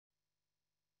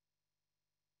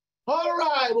All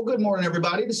right. Well, good morning,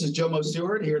 everybody. This is Jomo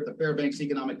Stewart here at the Fairbanks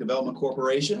Economic Development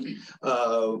Corporation.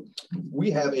 We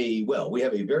have a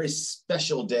very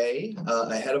special day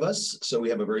ahead of us. So we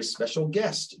have a very special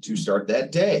guest to start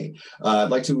that day.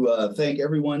 I'd like to thank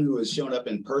everyone who has shown up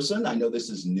in person. I know this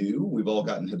is new. We've all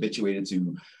gotten habituated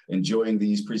to enjoying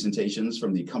these presentations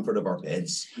from the comfort of our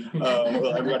beds.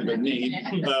 Well, everybody but me.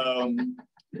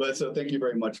 But so thank you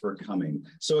very much for coming.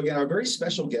 So again, our very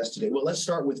special guest today, well, let's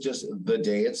start with just the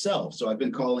day itself. So I've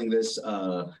been calling this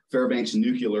Fairbanks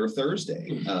Nuclear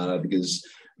Thursday because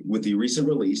with the recent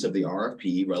release of the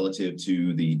RFP relative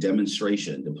to the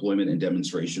deployment and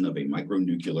demonstration of a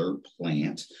micronuclear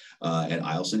plant at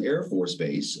Eielson Air Force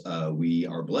Base, we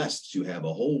are blessed to have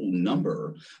a whole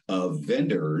number of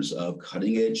vendors of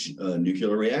cutting-edge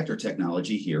nuclear reactor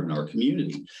technology here in our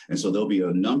community. And so there'll be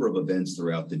a number of events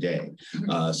throughout the day.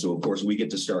 So of course, we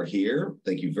get to start here.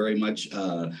 Thank you very much,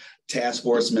 Task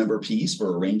Force Member Peace,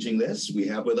 for arranging this. We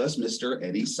have with us Mr.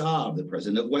 Eddie Saab, the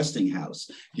president of Westinghouse,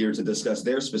 here to discuss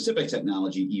their specific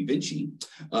technology, eVinci.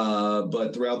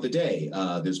 But throughout the day,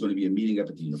 there's going to be a meeting up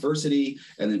at the university.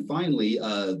 And then finally,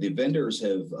 the vendors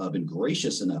have been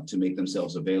gracious enough to make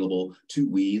themselves available to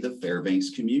we, the Fairbanks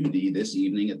community, this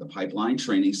evening at the Pipeline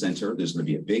Training Center. There's going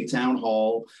to be a big town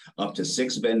hall, up to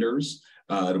 6 vendors.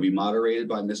 It'll be moderated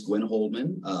by Ms. Gwen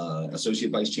Holdman, Associate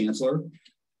Vice Chancellor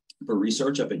for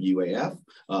Research up at UAF,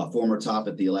 former top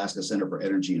at the Alaska Center for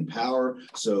Energy and Power.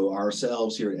 So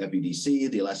ourselves here at FEDC,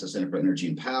 the Alaska Center for Energy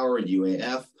and Power, and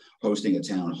UAF, hosting a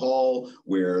town hall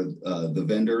where the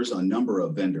vendors, a number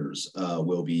of vendors,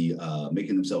 will be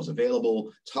making themselves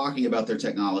available, talking about their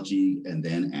technology, and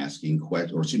then answering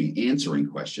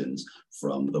questions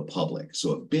from the public.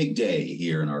 So a big day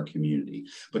here in our community.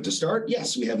 But to start,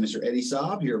 yes, we have Mr. Eddie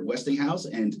Saab here at Westinghouse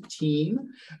and team.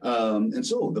 And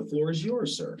so the floor is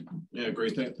yours, sir. Yeah,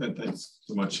 great. Thanks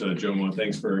so much, Jomo.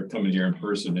 Thanks for coming here in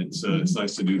person. It's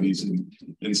nice to do these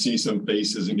and see some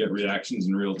faces and get reactions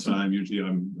in real time. Usually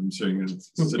I'm sitting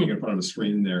in front of a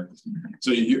screen there.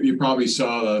 So you probably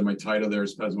saw my title there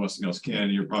is President of Westinghouse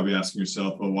Canada. You're probably asking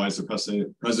yourself, well, why is the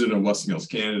president of Westinghouse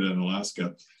Canada in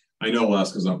Alaska? I know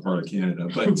Alaska's not part of Canada,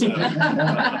 but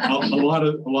a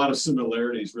lot of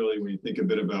similarities really when you think a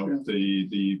bit about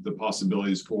the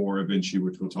possibilities for eVinci,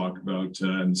 which we'll talk about,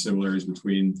 and the similarities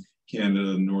between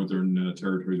Canada and Northern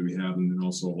territories we have, and then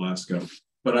also Alaska.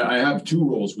 But I have 2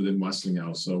 roles within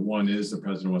Westinghouse. So one is the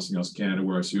president of Westinghouse Canada,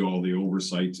 where I see all the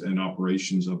oversight and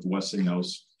operations of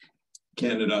Westinghouse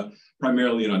Canada,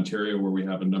 primarily in Ontario, where we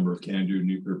have a number of CANDU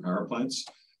nuclear power plants.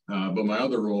 But my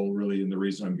other role really, and the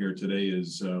reason I'm here today,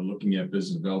 is looking at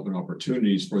business development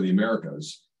opportunities for the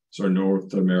Americas. So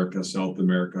North America, South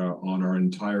America, on our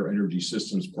entire energy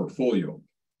systems portfolio.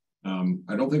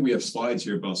 I don't think we have slides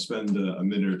here, but I'll spend a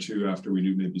minute or two after we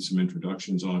do maybe some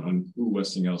introductions on who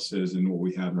Westinghouse is and what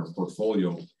we have in our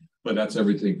portfolio. But that's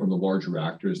everything from the large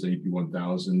reactors, the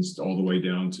AP1000s, all the way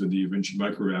down to the eVinci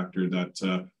microreactor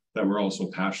that we're also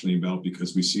passionate about,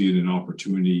 because we see it an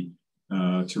opportunity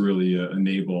to really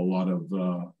enable a lot of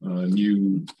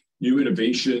new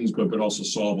innovations, but also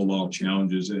solve a lot of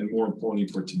challenges. And more importantly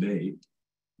for today,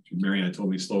 Marianne told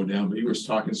me to slow down, but you were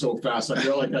talking so fast, I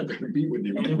felt like I had to compete with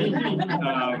you.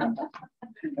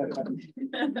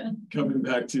 Coming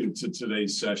back to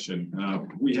today's session,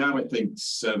 we have, I think,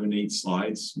 7, 8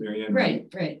 slides, Marianne.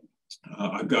 Right.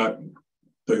 I've got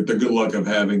the good luck of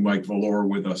having Mike Valor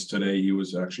with us today. He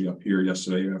was actually up here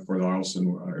yesterday for the Eielson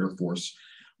Air Force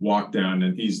walk down,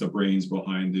 and he's the brains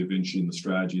behind the eVinci and the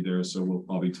strategy there. So we'll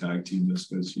probably tag team this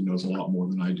because he knows a lot more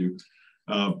than I do.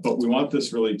 But we want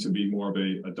this really to be more of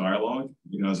a dialogue,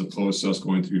 as opposed to us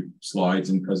going through slides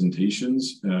and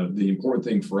presentations. The important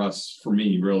thing for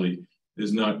me, really,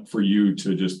 is not for you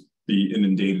to just be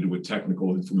inundated with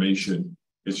technical information.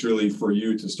 It's really for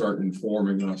you to start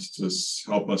informing us,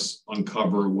 to help us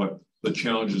uncover what the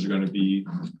challenges are going to be,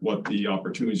 what the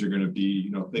opportunities are going to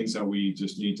be, things that we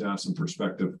just need to have some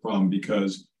perspective from.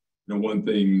 Because, one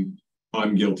thing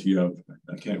I'm guilty of,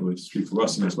 I can't really speak for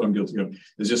Westinghouse, but I'm guilty of,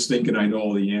 is just thinking I know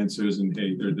all the answers and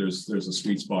hey, there's a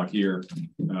sweet spot here.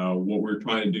 What we're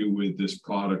trying to do with this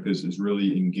product is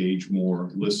really engage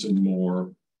more, listen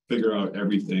more, figure out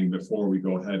everything before we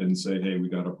go ahead and say, hey, we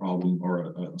got a problem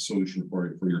or a solution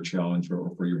for your challenge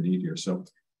or for your need here. So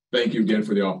thank you again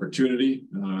for the opportunity.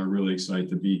 Really excited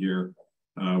to be here.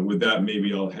 With that,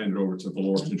 maybe I'll hand it over to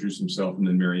Valor to introduce himself, and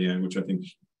then Marianne, which I think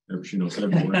she knows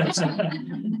everyone.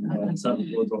 So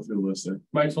we'll go through the list there.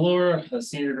 Mike Valor, the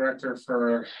Senior Director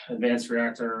for Advanced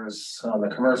Reactors on the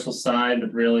commercial side,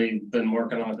 but really been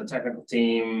working on with the technical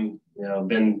team.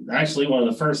 Been actually one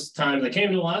of the first times I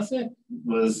came to Alaska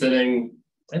was sitting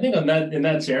I think I'm not in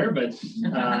that chair, but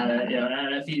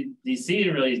at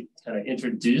FEDC really kind of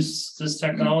introduced this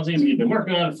technology. We've been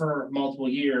working on it for multiple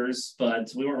years, but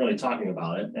we weren't really talking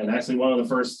about it. And actually, one of the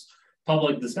first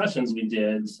public discussions we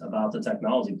did about the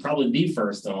technology, probably the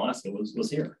first in Alaska, was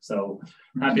here. So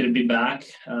happy to be back.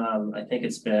 I think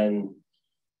it's been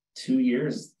 2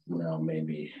 years now,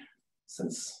 maybe,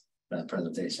 since that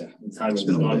presentation. Time has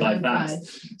gone by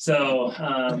fast. So,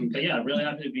 but yeah, really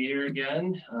happy to be here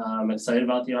again. I'm excited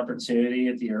about the opportunity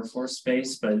at the Air Force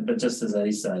Space, but just as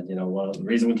Eddie said, one of the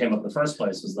reason we came up in the first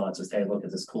place was not just, hey, look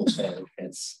at this cool thing.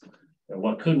 It's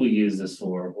what could we use this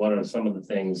for? What are some of the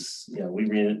things we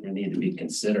really need to be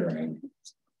considering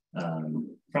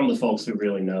from the folks who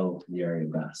really know the area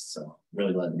best. So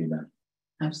really glad to be back.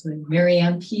 Absolutely. Mary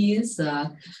Ann Pease,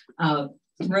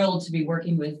 thrilled to be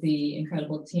working with the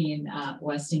incredible team at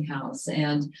Westinghouse.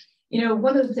 And,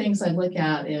 one of the things I look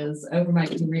at is over my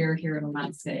career here in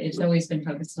Alaska, it's always been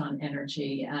focused on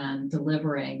energy and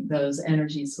delivering those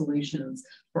energy solutions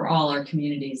for all our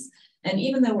communities. And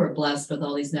even though we're blessed with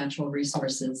all these natural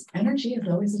resources, energy is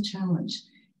always a challenge.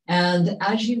 And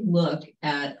as you look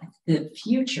at the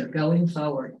future going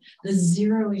forward, the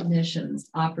zero emissions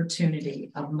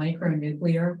opportunity of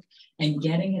micronuclear and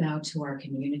getting it out to our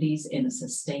communities in a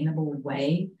sustainable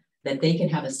way that they can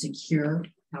have a secure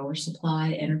power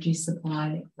supply, energy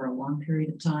supply for a long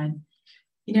period of time,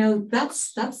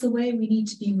 that's the way we need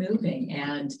to be moving.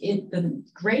 And the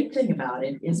great thing about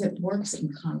it is it works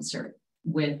in concert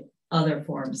with other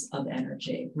forms of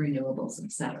energy, renewables,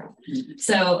 etc.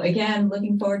 So again,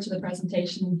 looking forward to the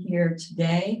presentation here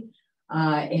today.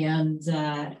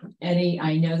 Eddie,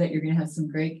 I know that you're going to have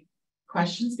some great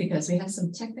questions because we have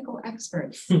some technical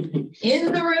experts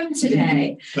in the room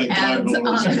today.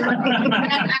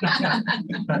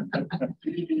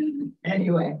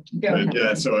 Anyway, go ahead.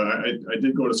 Yeah, so I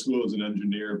did go to school as an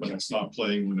engineer, but I stopped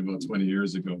playing one about 20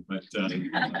 years ago, but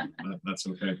that's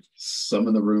okay. Some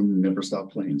in the room never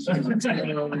stopped playing. So.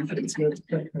 It's good.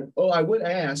 Oh, I would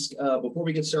ask, before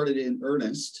we get started in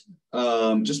earnest,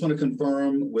 just want to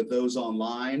confirm with those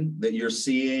online that you're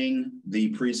seeing the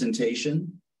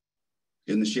presentation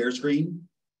in the share screen.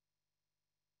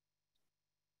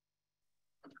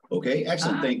 Okay,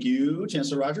 excellent. Thank you,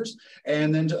 Chancellor Rogers.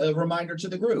 And then a reminder to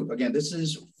the group. Again, this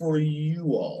is for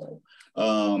you all.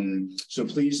 So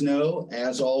please know,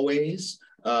 as always,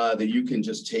 that you can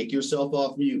just take yourself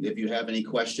off mute if you have any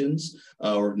questions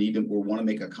or want to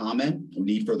make a comment,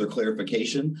 need further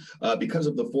clarification. Because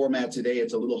of the format today,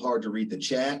 it's a little hard to read the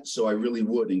chat, so I really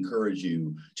would encourage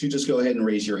you to just go ahead and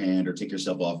raise your hand or take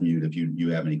yourself off mute if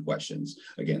you have any questions.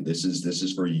 Again, this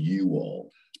is for you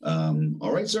all.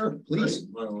 All right, sir, please.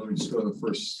 Right. Well, let me just go to the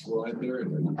first slide there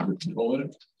and then pull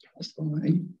it.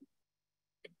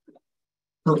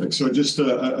 Perfect. So just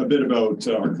a bit about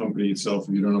our company itself.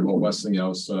 If you don't know about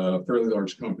Westinghouse, a fairly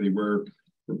large company. We're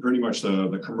pretty much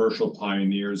the commercial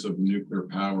pioneers of nuclear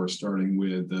power, starting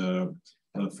with the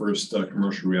first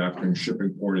commercial reactor in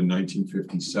Shippingport in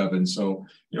 1957. So,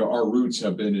 our roots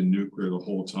have been in nuclear the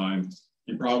whole time.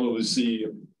 You probably see,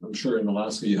 I'm sure in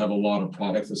Alaska, you have a lot of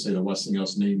products that say the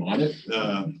Westinghouse name on it.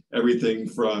 Everything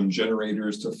from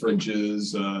generators to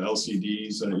fridges,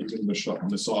 LCDs, even the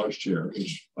massage chair,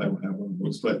 which I don't have one of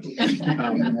those. But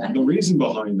the reason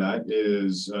behind that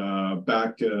is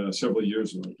back several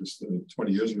years ago, just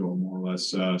 20 years ago, more or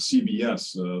less,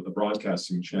 CBS, the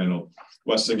broadcasting channel,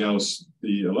 Westinghouse,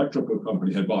 the electrical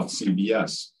company, had bought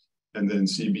CBS. And then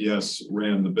CBS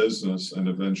ran the business and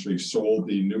eventually sold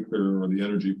the nuclear or the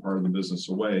energy part of the business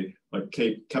away, but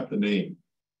kept the name.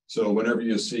 So whenever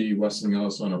you see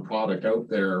Westinghouse on a product out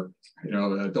there,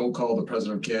 don't call the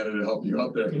President of Canada to help you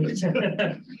out there. I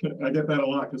get that a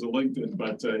lot because of LinkedIn,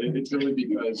 but it's really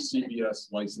because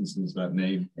CBS licenses that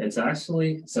name. It's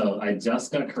actually, so I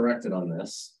just got corrected on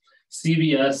this.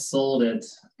 CBS sold it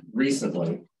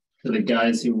recently to the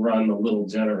guys who run the little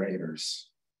generators.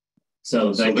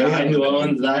 So the guy who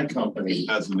owns that company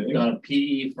got a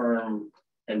PE firm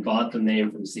and bought the name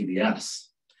from CBS,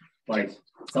 like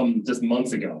just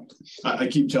months ago. I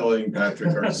keep telling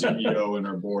Patrick, our CEO and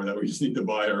our board, that we just need to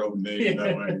buy our own name.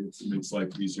 That way it makes life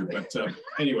easier. But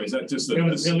anyways, that just... It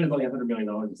was like $100 million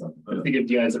or something. To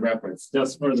give you guys a reference,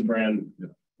 just for the brand. Yeah.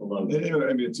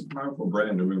 I mean, it's a powerful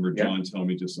brand. I remember John telling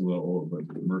me just a little old, but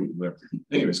commercial there.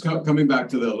 Anyways, coming back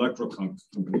to the electrical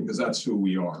company, because that's who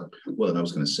we are. Well, and I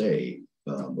was going to say,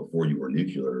 before you were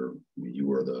nuclear,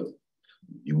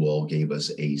 you all gave us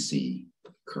AC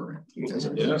current as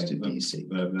opposed to DC.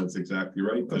 That's exactly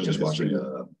right. I was just watching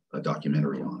a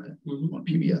documentary on it on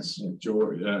PBS.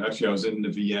 George, actually, I was in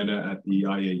Vienna at the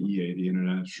IAEA, the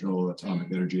International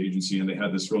Atomic Energy Agency, and they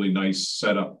had this really nice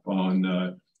setup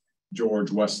on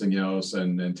George, Westinghouse,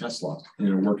 and Tesla,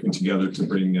 working together to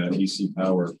bring AC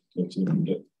power to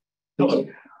get. Hello.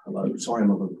 Hello. Sorry,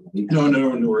 I'm a little late.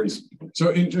 No worries.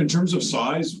 So in terms of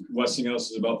size,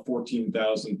 Westinghouse is about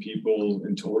 14,000 people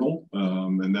in total.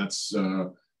 And that's,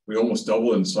 we almost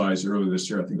doubled in size earlier this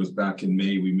year. I think it was back in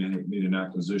May, we made an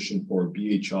acquisition for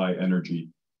BHI Energy.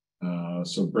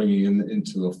 So bringing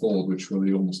into the fold, which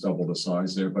really almost doubled the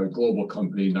size there, but a global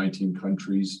company, 19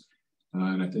 countries.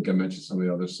 And I think I mentioned some of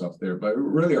the other stuff there, but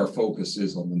really our focus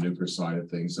is on the nuclear side of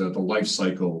things, the life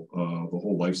cycle, the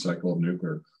whole life cycle of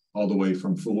nuclear, all the way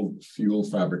from fuel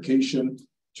fabrication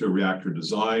to reactor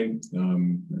design.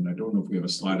 And I don't know if we have a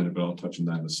slide in it, but I'll touch on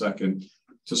that in a second,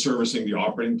 to servicing the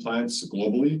operating plants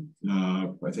globally.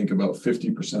 I think about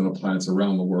 50% of plants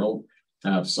around the world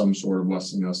have some sort of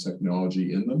Westinghouse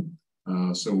technology in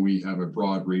them. So we have a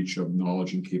broad reach of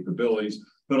knowledge and capabilities,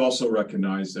 but also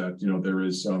recognize that, there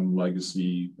is some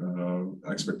legacy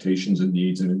expectations and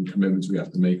needs and commitments we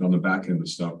have to make on the back end of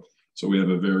stuff. So we have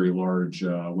a very large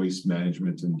waste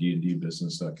management and D&D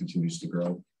business that continues to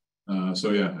grow.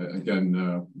 So yeah,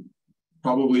 again,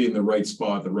 probably in the right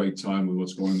spot, the right time with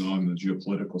what's going on in the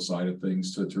geopolitical side of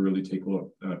things to really take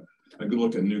a good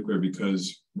look at nuclear,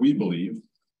 because we believe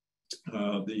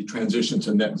the transition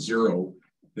to net zero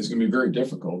is going to be very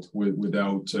difficult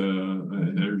without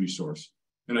an energy source.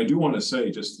 And I do want to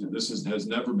say, has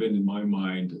never been in my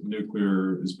mind,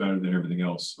 nuclear is better than everything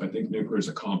else. I think nuclear is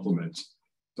a complement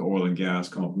to oil and gas,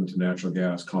 complement to natural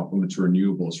gas, complement to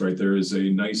renewables, right? There is a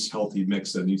nice, healthy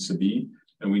mix that needs to be,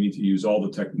 and we need to use all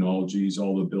the technologies,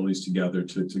 all the abilities together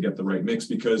to get the right mix,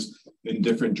 because in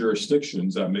different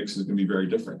jurisdictions, that mix is going to be very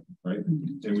different, right?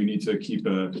 And we need to keep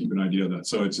an idea of that.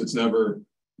 So it's never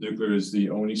nuclear is the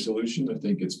only solution. I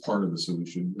think it's part of the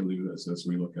solution, really, as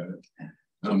we look at it.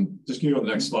 Just can you go to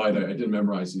the next slide? I didn't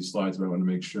memorize these slides, but I want to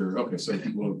make sure. Okay, so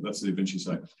that's the eVinci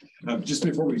side. Just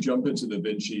before we jump into the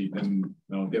eVinci, and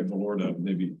I'll get Valor to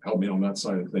maybe help me on that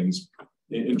side of things.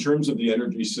 In terms of the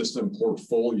energy system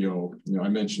portfolio, I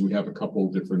mentioned we have a couple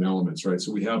of different elements, right?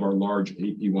 So we have our large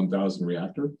AP1000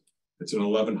 reactor. It's an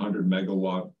 1,100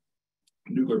 megawatt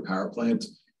nuclear power plant.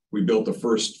 We built the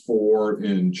first 4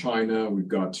 in China. We've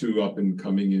got 2 up and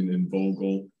coming in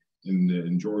Vogel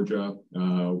in Georgia.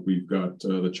 We've got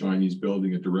the Chinese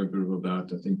building a derivative of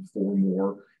that. I think 4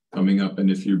 more coming up. And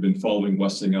if you've been following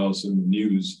Westinghouse in the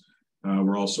news,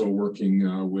 we're also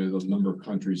working with a number of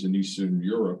countries in Eastern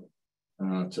Europe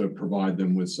to provide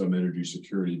them with some energy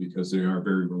security, because they are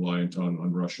very reliant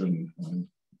on Russian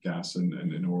gas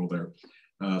and oil there.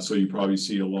 So you probably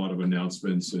see a lot of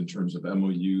announcements in terms of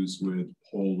MOUs with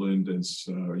Poland and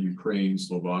Ukraine,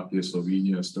 Slovakia,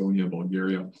 Slovenia, Estonia,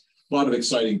 Bulgaria. A lot of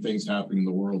exciting things happening in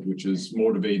the world, which is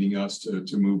motivating us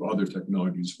to move other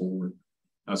technologies forward.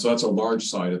 So that's a large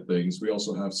side of things. We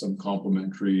also have some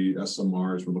complementary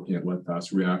SMRs. We're looking at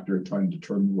lead-fast reactor, trying to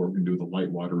determine what we're going to do with the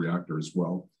light water reactor as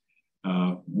well.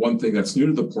 One thing that's new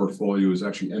to the portfolio is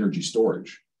actually energy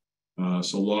storage.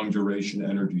 So long duration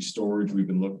energy storage we've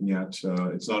been looking at.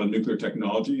 It's not a nuclear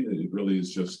technology. It really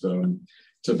is just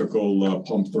typical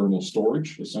pump thermal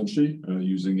storage, essentially,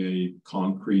 using a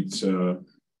concrete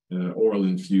oil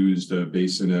infused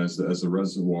basin as the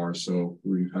reservoir. So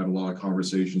we've had a lot of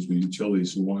conversations with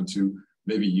utilities who want to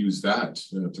maybe use that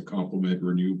to complement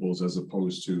renewables as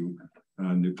opposed to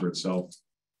nuclear itself.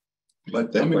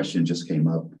 But that question just came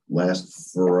up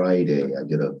last Friday. I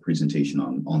did a presentation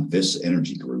on this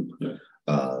energy group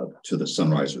to the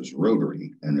Sunrisers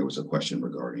Rotary, and there was a question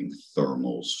regarding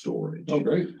thermal storage. Oh,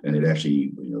 great. And it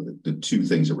actually, the 2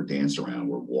 things that were danced around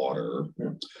were water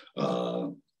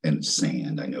and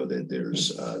sand. I know that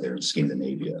there's there in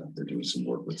Scandinavia, they're doing some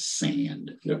work with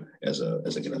sand as a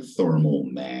kind of thermal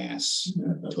mass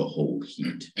to hold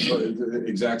heat. So the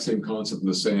exact same concept of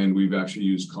the sand. We've actually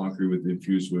used concrete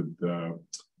infused with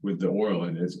the oil,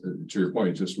 and it's, to your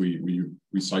point, just we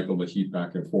recycle the heat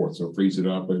back and forth. So freeze it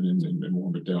up and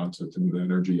warm it down to move the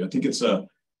energy. I think it's a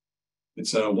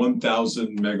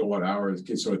 1,000 megawatt hour.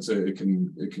 So it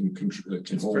can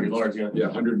hold pretty large,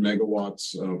 100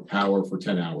 megawatts of power for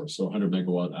 10 hours. So 100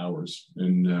 megawatt hours.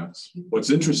 And what's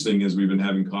interesting is we've been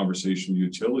having conversations with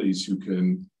utilities who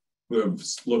have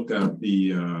looked at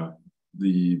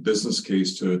the business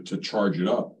case to charge it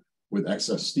up with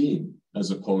excess steam, as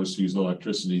opposed to use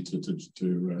electricity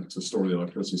to store the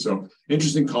electricity. So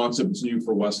interesting concept. It's new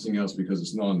for Westinghouse because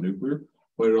it's non-nuclear,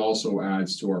 but it also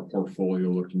adds to our portfolio,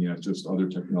 looking at just other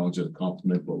technology that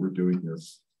complement what we're doing here.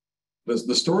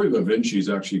 The story of eVinci is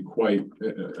actually quite,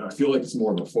 I feel like it's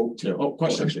more of a folk tale. Oh,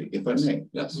 question. Actually, if I may.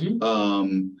 Yes.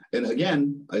 And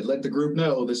again, I'd let the group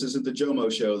know this isn't the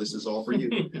JOMO show. This is all for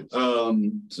you.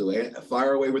 So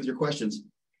fire away with your questions.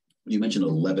 You mentioned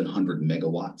 1,100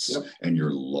 megawatts, Yep. and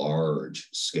your large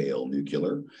scale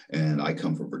nuclear. And I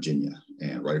come from Virginia,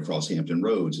 and right across Hampton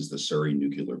Roads is the Surrey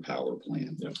Nuclear Power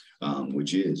Plant, Yep.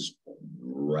 Which is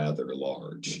rather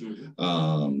large.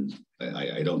 Mhm.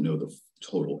 I don't know the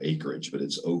total acreage, but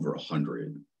it's over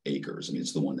 100 acres. I mean,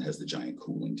 it's the one that has the giant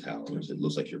cooling towers. It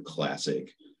looks like your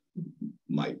classic,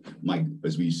 my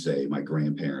as we say, my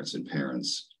grandparents and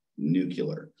parents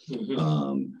nuclear.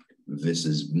 Mhm. This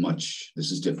is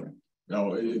different.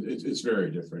 No, it's very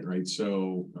different, right?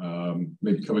 So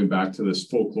maybe coming back to this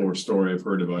folklore story I've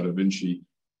heard about eVinci,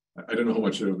 I don't know how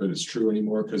much of it is true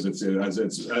anymore because as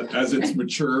it's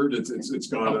matured, it's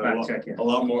got a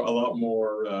lot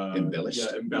more Embellished.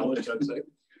 Yeah, embellished, I'd say.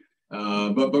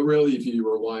 But really, if you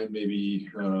rewind maybe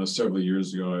several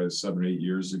years ago, 7 or 8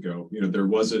 years ago, there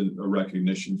wasn't a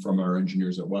recognition from our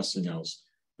engineers at Westinghouse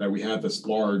that we had this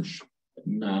large,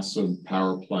 massive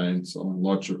power plants on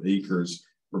lots of acres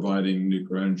providing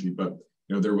nuclear energy, but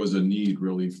there was a need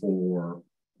really for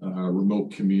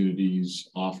remote communities,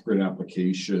 off-grid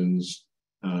applications,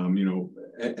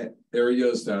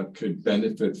 areas that could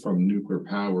benefit from nuclear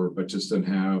power, but just didn't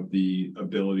have the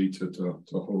ability to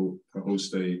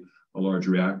host a large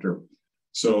reactor.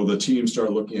 So the team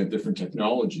started looking at different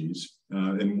technologies,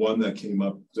 and one that came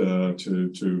up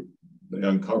they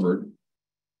uncovered,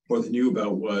 what they knew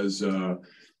about was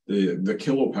the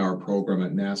kilopower program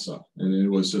at NASA, and it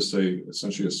was just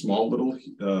essentially a small little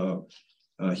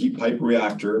heat pipe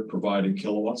reactor providing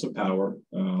kilowatts of power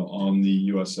on the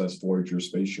USS Voyager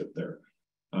spaceship there.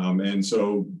 And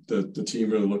so the team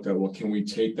really looked at, well, can we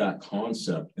take that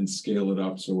concept and scale it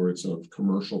up so where it's a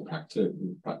commercial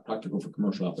practical for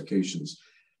commercial applications?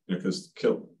 Because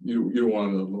you don't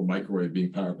want a little microwave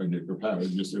being powered by nuclear power.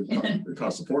 It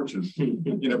costs a fortune.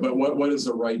 But what is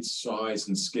the right size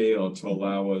and scale to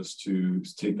allow us to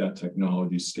take that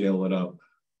technology, scale it up,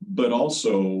 but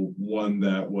also one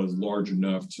that was large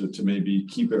enough to maybe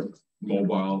keep it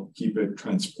mobile, keep it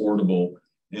transportable,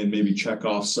 and maybe check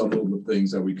off some of the things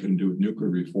that we couldn't do with nuclear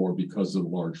before because of the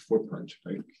large footprint,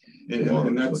 right?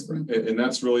 And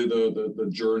that's really the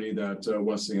journey that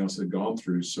Westinghouse had gone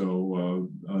through. So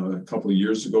a couple of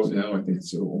years ago now, I think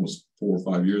it's almost 4 or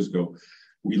 5 years ago,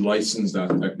 we licensed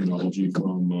that technology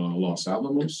from Los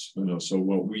Alamos. So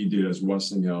what we did as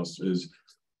Westinghouse is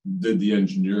did the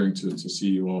engineering to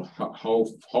see, well,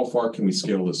 how far can we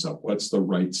scale this up? What's the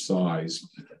right size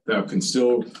that can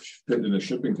still fit in a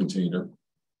shipping container?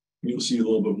 You'll see a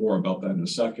little bit more about that in a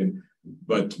second,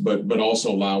 but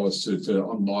also allow us to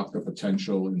unlock the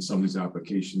potential in some of these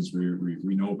applications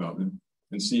we know about.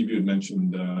 And Steve, you had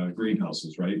mentioned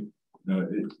greenhouses, right?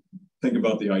 Think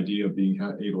about the idea of being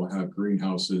able to have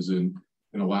greenhouses in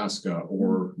Alaska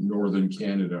or northern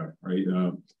Canada, right?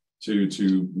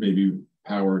 To maybe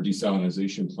power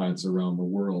desalination plants around the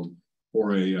world,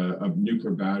 or a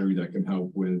nuclear battery that can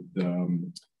help with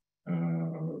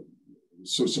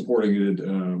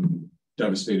supporting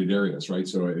devastated areas, right?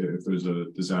 So if there's a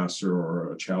disaster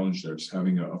or a challenge there, just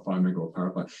having a 5 megawatt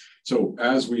power plant. So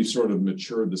as we sort of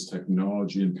matured this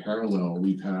technology in parallel,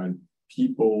 we've had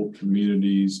people,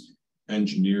 communities,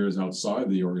 engineers outside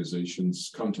the organizations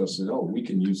come to us and say, oh, we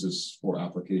can use this for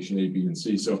application A, B, and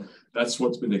C. So that's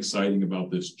what's been exciting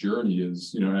about this journey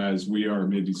is, as we are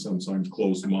maybe sometimes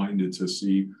closed-minded to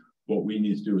see what we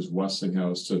need to do as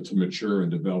Westinghouse to mature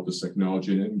and develop this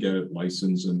technology and get it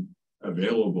licensed and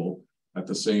available. At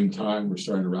the same time, we're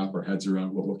starting to wrap our heads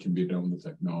around what can be done with the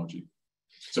technology.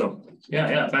 So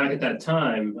yeah, back at that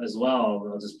time as well,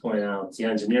 I'll just point out the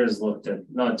engineers looked at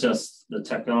not just the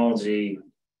technology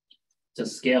to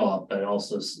scale up, but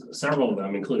also several of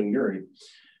them, including Yuri,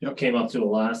 came up to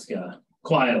Alaska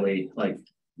quietly, like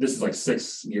this is like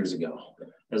 6 years ago,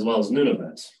 as well as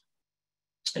Nunavut,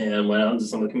 and went out into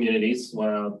some of the communities,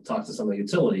 went out, talked to some of the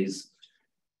utilities,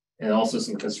 and also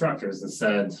some constructors, and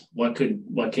said, what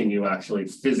can you actually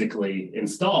physically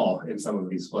install in some of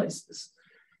these places?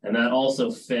 And that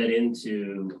also fed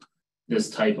into this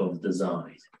type of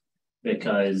design,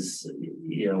 because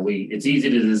it's easy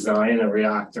to design a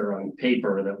reactor on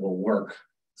paper that will work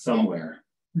somewhere,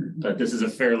 but this is a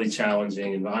fairly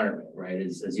challenging environment, right?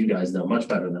 As you guys know much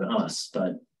better than us,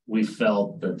 but we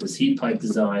felt that this heat pipe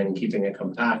design and keeping it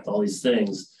compact, all these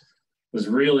things, was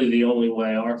really the only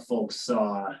way our folks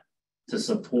saw to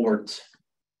support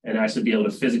and actually be able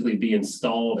to physically be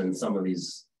installed in some of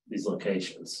these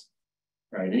locations,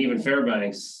 right? And even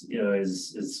Fairbanks,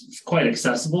 is quite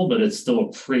accessible, but it's still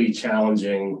a pretty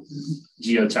challenging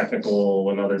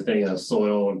geotechnical and other thing,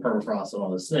 soil and permafrost and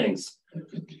all those things,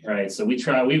 right? So we've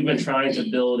been trying to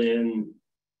build in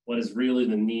what is really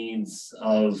the needs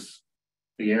of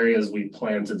the areas we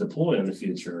plan to deploy in the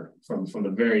future from the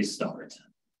very start.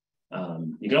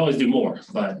 You can always do more,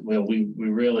 but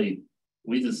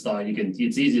we just thought it's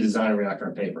easy to design a reactor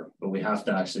on paper, but we have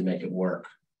to actually make it work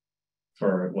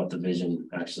for what the vision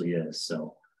actually is.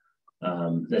 So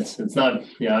it's not,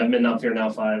 I've been up here now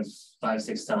five,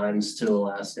 6 times to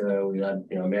Alaska. We got,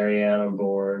 Marianne on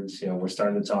board. We're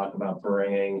starting to talk about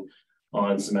bringing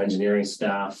on some engineering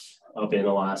staff up in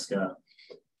Alaska.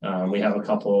 We have a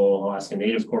couple Alaska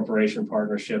Native Corporation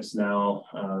partnerships now.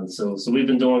 So we've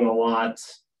been doing a lot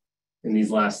in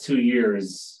these last 2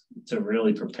 years to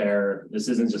really prepare. This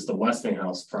isn't just a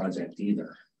Westinghouse project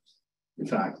either. In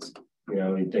fact,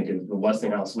 we think of the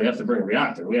Westinghouse, we have to bring a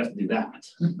reactor, we have to do that.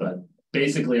 But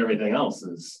basically everything else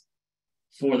is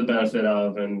for the benefit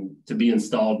of and to be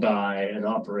installed by and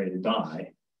operated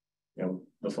by,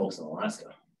 the folks in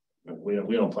Alaska. We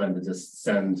don't plan to just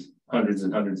send hundreds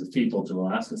and hundreds of people to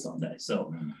Alaska someday.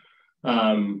 So,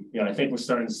 I think we're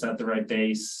starting to set the right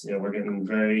base. We're getting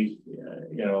very,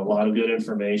 a lot of good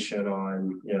information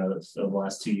on, the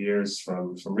last 2 years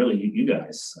from really you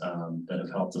guys that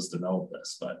have helped us develop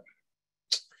this. But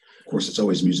of course, it's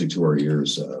always music to our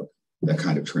ears. That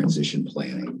kind of transition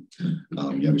planning.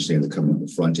 You understand that coming on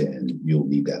the front end, you'll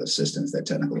need that assistance, that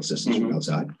technical assistance from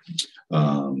outside.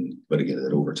 But again,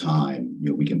 that over time,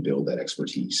 we can build that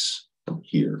expertise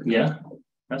here. Yeah,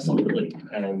 absolutely.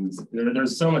 And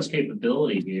there's so much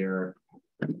capability here.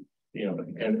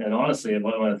 And honestly,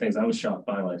 one of the things I was shocked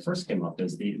by when I first came up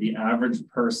is the average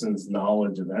person's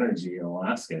knowledge of energy in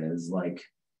Alaska is like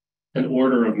an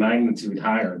order of magnitude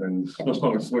higher than the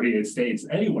lower 48 states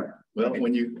anywhere. Well,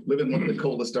 when you live in one of the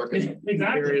coldest, darkest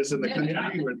areas in the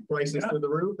country where prices through the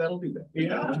roof, that'll do that.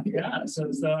 Yeah. So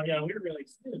we're really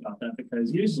excited about that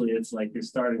because usually it's like you're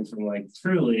starting from like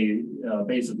truly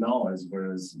basic knowledge,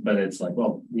 but it's like,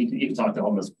 well, you can talk to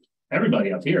almost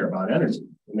everybody up here about energy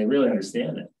and they really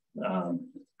understand it.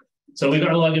 So we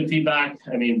got a lot of good feedback.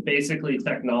 I mean, basically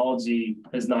technology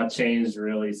has not changed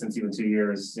really since even 2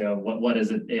 years. What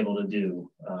is it able to do?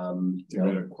 You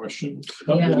had a question?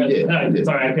 Sorry,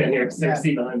 I can't hear.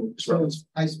 60 behind me. So it's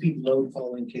high-speed load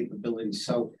following capability.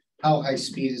 So how high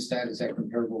speed is that? Is that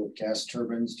comparable with gas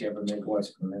turbines? Do you have a megawatts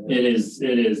per minute? It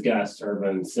is gas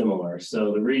turbine similar.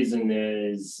 So the reason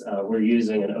is we're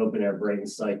using an open air Brayton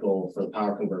cycle for the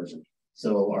power conversion.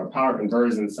 So our power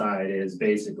conversion side is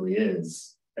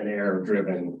an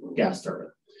air-driven gas turbine.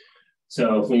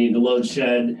 So if we need to load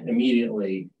shed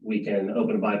immediately, we can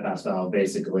open a bypass valve,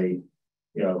 basically,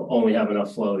 only have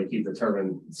enough flow to keep the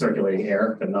turbine circulating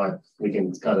air, but not, we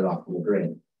can cut it off from the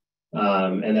grid.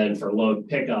 And then for load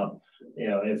pickup,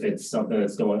 if it's something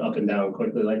that's going up and down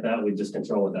quickly like that, we just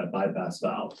control with that bypass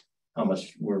valve, how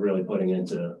much we're really putting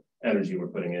into energy we're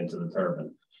putting into the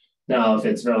turbine. Now, if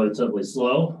it's relatively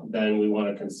slow, then we want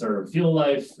to conserve fuel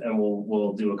life, and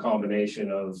we'll do a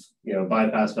combination of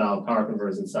bypass valve, power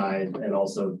conversion side, and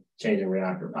also changing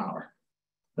reactor power.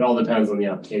 It all depends on the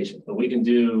application, but we can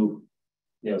do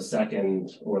second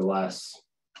or less.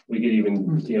 We could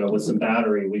even with some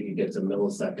battery, we could get to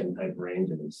millisecond type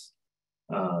ranges.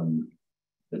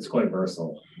 It's quite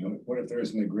versatile. What if there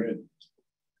isn't a grid?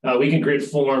 We can grid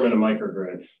form in a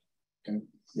microgrid. Okay.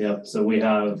 Yep. So we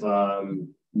have.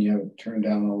 You have it turned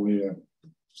down all the way to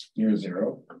near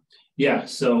zero? Yeah,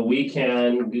 so we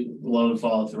can load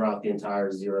fall throughout the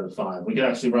entire 0 to 5. We can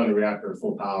actually run the reactor at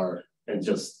full power and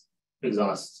just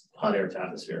exhaust hot air to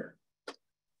atmosphere.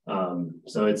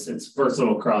 So it's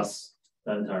versatile across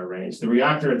that entire range. The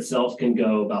reactor itself can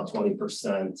go about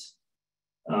 20%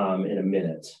 in a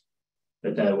minute,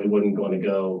 but then we wouldn't want to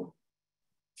go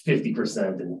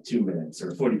 50% in 2 minutes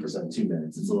or 40% in 2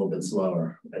 minutes. It's a little bit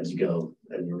slower as you're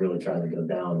really trying to go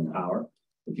down in power.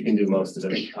 If you can do most of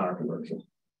it with power conversion.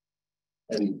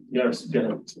 And yes,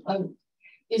 go ahead.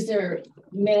 Is there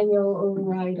manual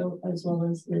override as well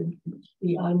as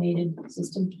the automated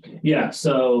system? Yeah,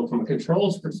 so from a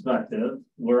controls perspective,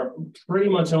 we're pretty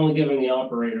much only giving the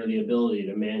operator the ability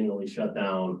to manually shut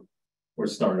down or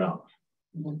start up.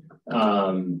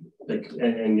 And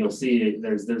you'll see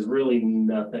there's really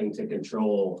nothing to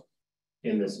control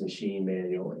in this machine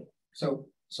manually. So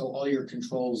all your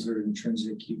controls are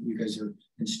intrinsic. You guys are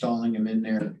installing them in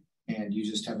there, and you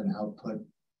just have an output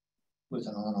with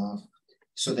an on-off.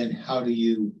 So then, how do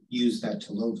you use that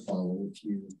to load follow if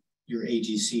your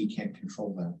AGC can't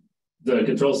control that? The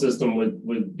control system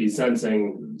would be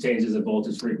sensing changes in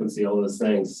voltage, frequency, all those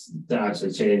things to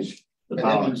actually change the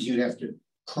power. That means you'd have to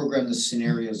program the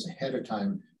scenarios ahead of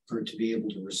time for it to be able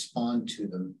to respond to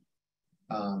them.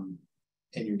 And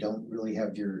you don't really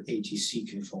have your AGC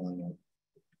controlling it.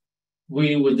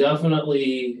 We would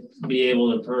definitely be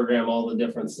able to program all the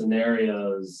different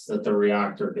scenarios that the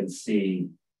reactor could see,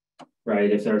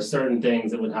 right? If there are certain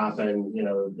things that would happen, you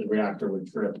know, the reactor would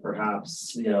trip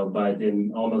perhaps, you know, but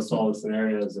in almost all the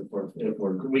scenarios,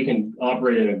 we can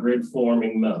operate in a grid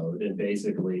forming mode, and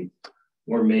basically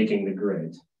we're making the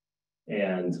grid,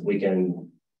 and we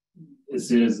can, as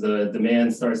soon as the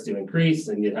demand starts to increase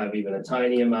and you have even a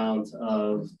tiny amount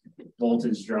of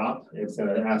voltage drop, it's going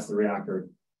to ask the reactor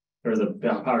or the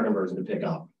power conversion to pick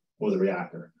up, or the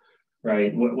reactor,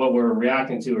 right? What we're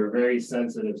reacting to are very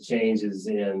sensitive changes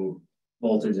in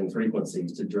voltage and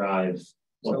frequencies to drive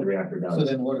what the reactor does. So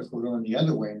then what if we're going the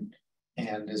other way?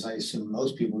 And as I assume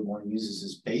most people would want to use this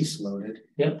as base loaded.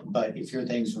 Yep. But if your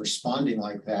thing's responding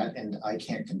like that and I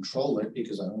can't control it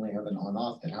because I only have an on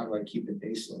off, then how do I keep it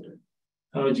base loaded?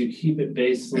 How would you keep it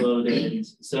base loaded?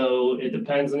 So it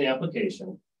depends on the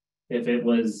application. If it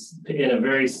was in a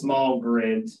very small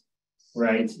grid,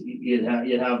 right, you'd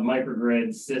have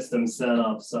microgrid systems set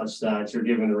up such that you're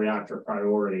giving the reactor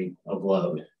priority of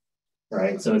load,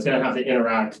 right? So it's going to have to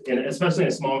interact, especially in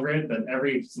a small grid, but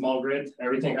every small grid,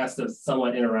 everything has to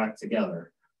somewhat interact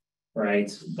together, right?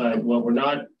 But what we're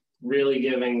not really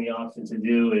giving the option to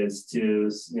do is to,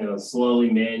 you know, slowly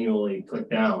manually click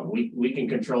down. We can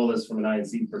control this from an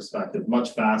INC perspective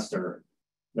much faster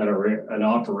than an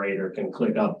operator can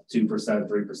click up 2%,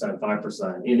 3%,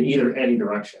 5% in any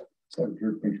direction. So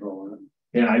group control.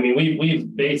 Yeah, I mean, we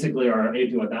basically our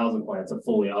AP1000 plant's a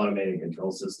fully automated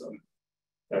control system.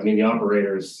 I mean, the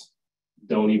operators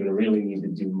don't even really need to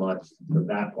do much for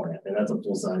that plant, and that's a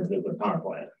full-size nuclear power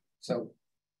plant.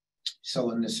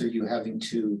 So in this, are you having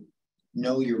to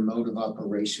know your mode of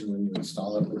operation when you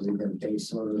install it, whether you're going to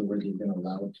base load or whether you're going to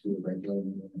allow it to be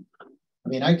regulated? I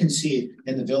mean, I can see it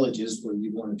in the villages where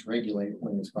you want it to regulate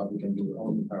when it's probably going to be your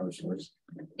own power source.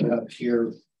 But up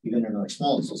here, even in our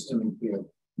small system, we have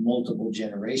multiple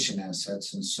generation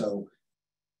assets. And so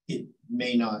it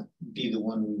may not be the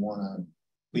one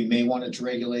we may want it to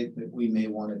regulate, but we may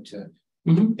want it to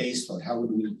base load. How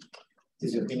would we,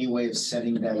 is there any way of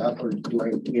setting that up, or do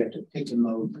we have to pick a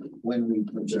mode when we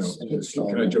just install?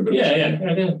 Can I jump in?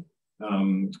 Yeah.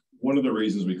 One of the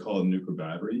reasons we call it a nuclear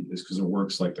battery is because it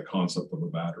works like the concept of a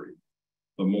battery.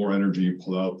 The more energy you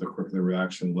pull out, the quicker the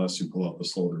reaction, less you pull out, the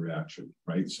slower the reaction,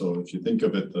 right? So if you think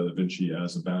of it, the eVinci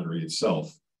as a battery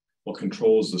itself, what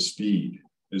controls the speed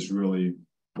is really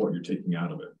what you're taking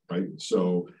out of it, right?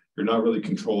 So you're not really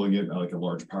controlling it like a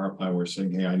large power plant where we're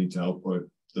saying, hey, I need to output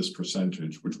this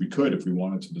percentage, which we could if we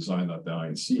wanted to design that the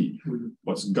INC.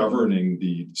 What's governing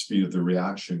the speed of the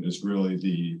reaction is really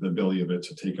the ability of it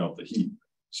to take out the heat.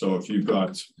 So if you've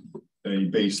got a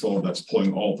base load that's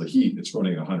pulling all the heat, it's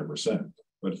running 100%.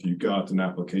 But if you've got an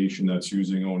application that's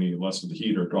using only less of the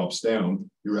heat or drops down,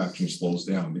 your reaction slows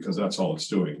down because that's all it's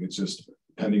doing. It's just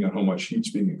depending on how much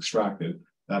heat's being extracted,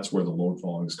 that's where the load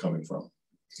falling is coming from.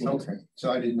 Okay,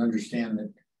 so I didn't understand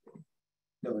that.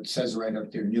 No, it says right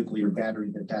up there, nuclear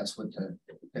battery, that's what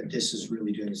that this is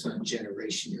really doing. It's not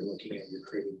generation you're looking at, you're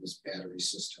creating this battery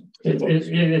system.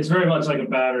 It's very much like a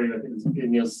battery,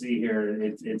 and you'll see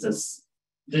here, this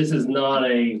is not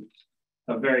a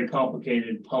very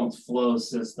complicated pumped flow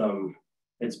system.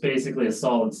 It's basically a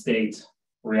solid state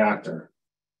reactor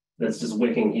that's just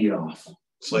wicking heat off.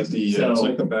 It's like it's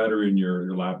like the battery in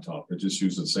your laptop. It just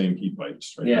uses the same heat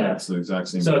pipes, right? Yeah, it's the exact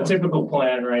same. So a typical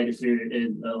plant, right? If you're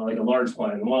in like a large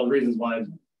plant, and one of the reasons why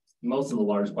most of the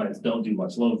large plants don't do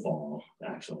much load fall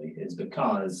actually is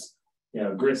because, you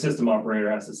know, grid system operator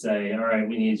has to say, all right,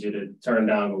 we need you to turn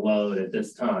down the load at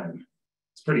this time.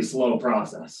 It's a pretty slow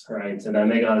process, right? And then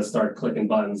they got to start clicking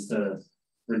buttons to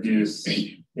reduce,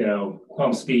 you know,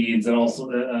 pump speeds and also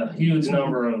a huge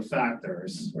number of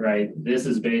factors, right? This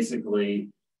is basically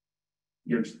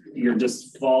you're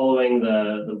just following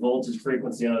the voltage,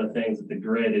 frequency, and other things that the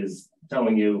grid is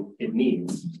telling you it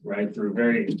needs, right? Through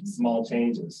very small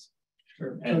changes.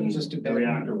 Sure. And so just the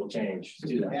reactor will change.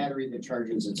 Just a battery that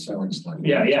charges itself.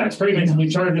 Yeah, it's pretty basically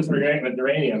charges for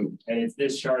uranium, and it's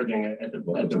discharging at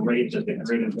the rate that the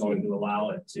grid is going to allow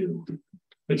it to.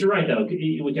 But you're right, though.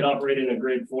 We could operate in a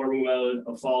grid forming mode,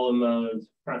 a follow mode,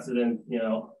 precedent. You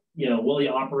know, will the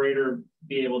operator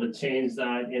be able to change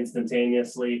that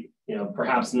instantaneously? You know,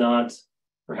 perhaps not.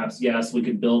 Perhaps yes. We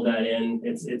could build that in.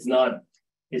 It's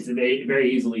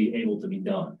very easily able to be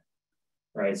done,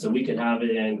 right? So we could have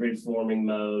it in grid forming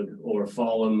mode or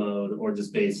follow mode or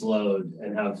just base load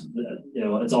and have, you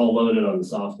know, it's all loaded on the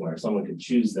software. Someone could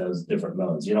choose those different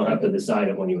modes. You don't have to decide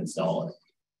it when you install it.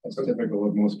 That's typical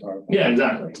with most power plants. Yeah,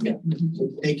 exactly. Yeah.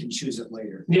 So they can choose it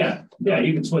later. Yeah,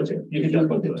 you can switch it. You can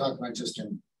definitely do it. Talk about just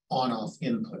on-off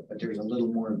input, but there's a little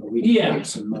more of a, we Yeah. can put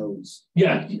some modes.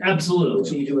 Yeah, So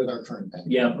absolutely. you do with our current bank.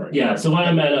 Yeah, yeah. So what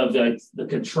I meant of the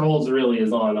controls really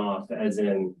is on off, as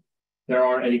in there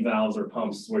aren't any valves or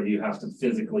pumps where you have to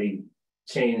physically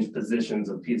change positions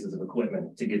of pieces of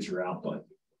equipment to get your output.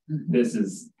 This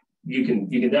is, you can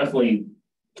definitely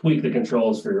tweak the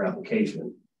controls for your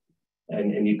application.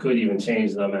 And you could even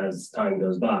change them as time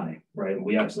goes by, right? And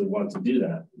we actually want to do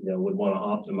that. You know, would want to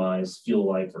optimize fuel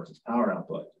life versus power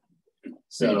output.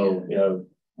 So, you know,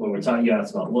 when we're talking, you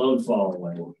asked about load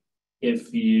following. If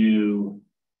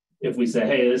we say,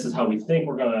 hey, this is how we think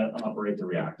we're going to operate the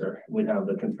reactor, we'd have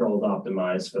the controls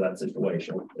optimized for that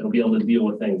situation. It'll be able to deal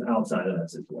with things outside of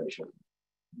that situation.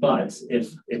 But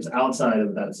if it's outside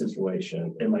of that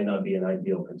situation, it might not be an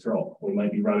ideal control. We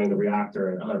might be running the reactor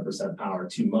at 100% power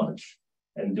too much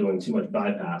and doing too much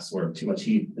bypass where too much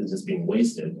heat is just being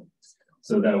wasted.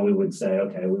 So then we would say,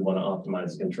 okay, we want to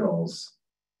optimize the controls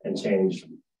and change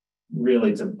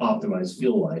really to optimize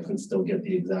fuel life and still get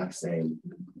the exact same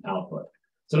output.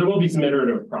 So there will be some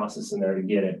iterative process in there to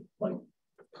get it like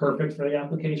perfect for the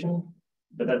application,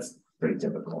 but that's pretty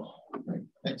typical. Right.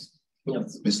 Thanks.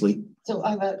 Yes. Ms. Lee? So I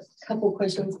have a couple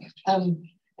questions.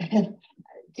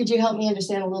 Could you help me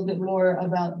understand a little bit more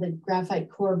about the graphite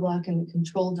core block and the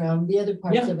control drum? The other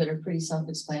parts of it are pretty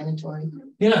self-explanatory.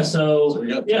 Yeah, so we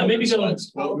got yeah, maybe go.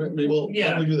 slides. Well, maybe Well,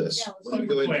 Yeah. why don't we do this? Yeah, Why don't we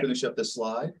go ahead and finish up this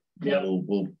slide? Yeah.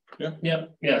 We'll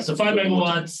Yeah. So 5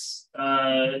 megawatts,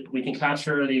 we can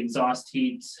capture the exhaust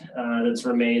heat that's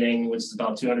remaining, which is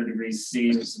about 200 degrees C,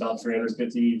 which is about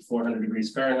 350, 400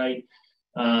 degrees Fahrenheit.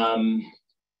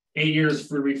 8 years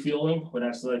for refueling. Would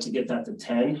actually like to get that to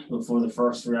 10 before the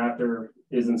first reactor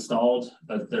is installed,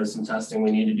 but there's some testing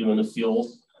we need to do in the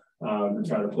fuel to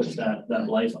try to push that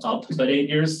life up. But 8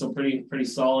 years, so pretty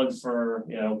solid for,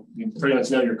 you know, you pretty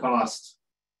much know your cost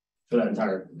for that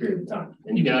entire period of time.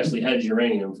 And you can actually hedge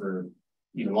uranium for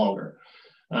even longer.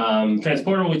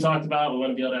 Transporter, we talked about, we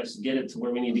want to be able to actually get it to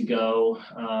where we need to go.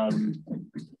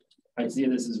 I see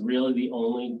this is really the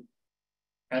only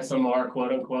SMR,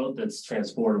 quote unquote, that's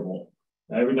transportable.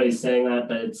 Now, everybody's saying that,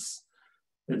 but it's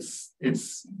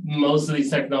most of these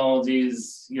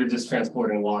technologies, you're just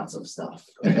transporting lots of stuff.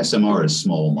 And SMR is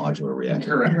small modular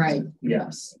reactor. Correct. Right.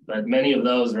 Yes, but many of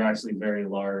those are actually very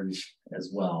large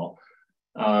as well.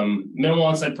 Minimal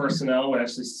on-site personnel would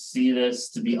actually see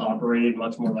this to be operated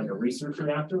much more like a research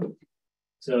reactor.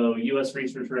 So US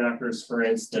research reactors, for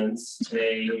instance,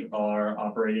 they are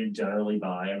operated generally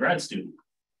by a grad student.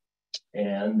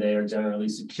 And they are generally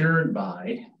secured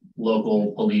by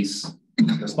local police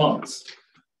response.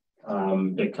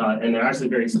 And they're actually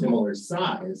very similar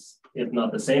size, if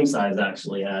not the same size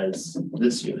actually as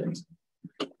this unit.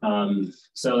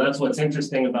 So that's what's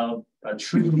interesting about a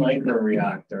true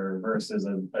microreactor versus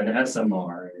an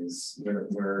SMR is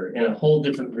we're in a whole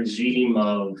different regime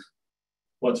of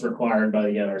what's required by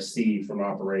the NRC from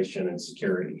operation and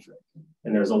security.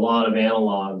 And there's a lot of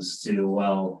analogs to,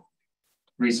 well,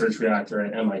 research reactor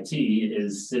at MIT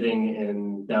is sitting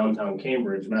in downtown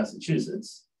Cambridge,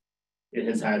 Massachusetts. It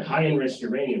has had high enriched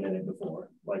uranium in it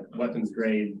before, like weapons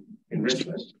grade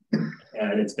enrichment.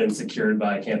 And it's been secured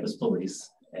by campus police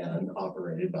and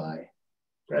operated by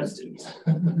grad students,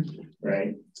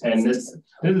 right? And this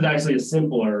is actually a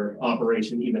simpler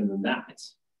operation even than that.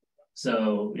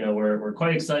 So, you know, we're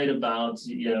quite excited about,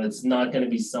 you know, it's not going to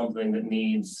be something that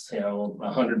needs, you know,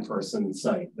 100-person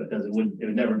site because it would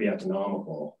never be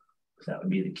economical if that would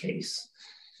be the case.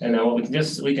 And then what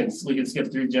we can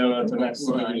skip through, Joe, to the next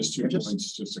slide. Just 2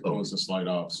 points just to close the slide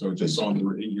off. So just on the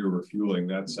 8-year refueling,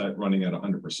 that's running at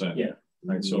 100%. Yeah.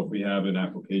 Right. So if we have an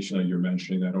application that you're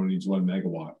mentioning that only needs 1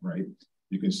 megawatt, right?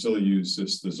 You can still use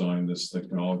this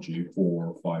technology 4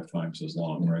 or 5 times as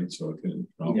long, right? So it can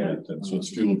operate that. So it's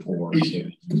fuel poor.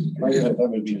 That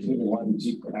would be 1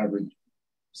 peak average.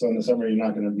 So in the summer, you're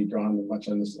not going to be drawn much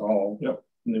on this at all. Yep.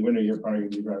 In the winter, you're probably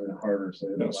going to be driving it harder. So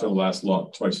it'll last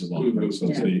twice as long. Right? So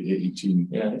say 18.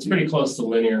 Yeah, it's pretty close to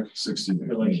linear 60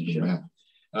 relationship.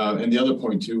 And the other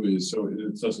point too is, so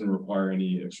it doesn't require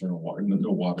any external water,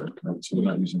 no water, right? So we're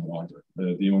not using water.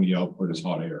 The only output is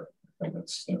hot air. Right?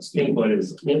 That's the input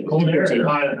is cold air and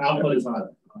hot output is hot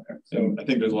air. So I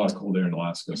think there's a lot of cold air in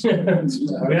Alaska. So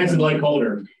we actually like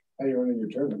colder. How are you running your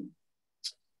turbine?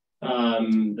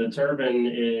 The turbine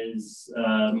is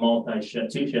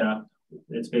multi-shaft, 2-shaft.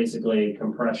 It's basically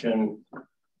compression,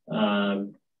 a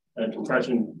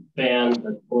compression fan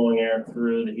that's blowing air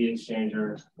through the heat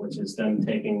exchanger, which is then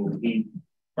taking the heat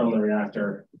from the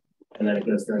reactor, and then it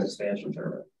goes through an expansion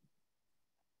turbine.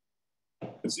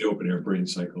 it's the open air breeding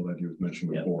cycle that you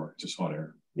mentioned before, just hot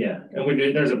air. Yeah,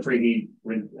 and there's a preheat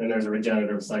and there's a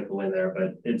regenerative cycle in there,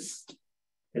 but it's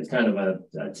it's kind of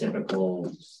a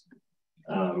typical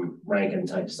Rankine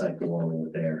type cycle over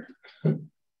there,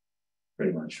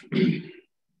 pretty much.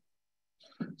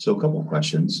 So a couple of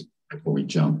questions before we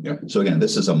jump. Yep. So again,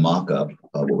 this is a mock-up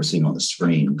of what we're seeing on the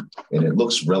screen, and it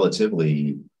looks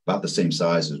relatively about the same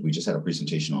size as we just had a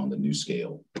presentation on the new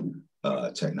scale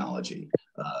technology.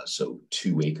 So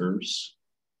 2 acres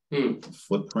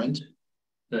footprint,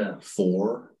 Yeah.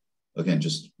 4. Again,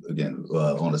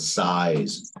 on a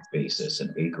size basis,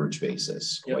 an acreage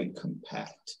basis, Yep. quite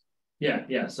compact.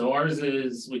 Yeah. So ours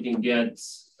is, we can get,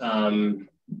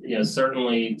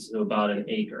 certainly to about an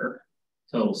acre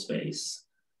total space.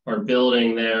 Our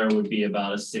building there would be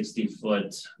about a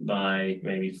 60-foot by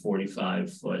maybe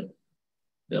 45-foot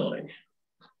building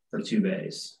for 2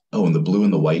 bays. Oh, and the blue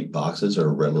and the white boxes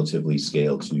are relatively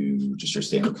scaled to just your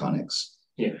standard Connex.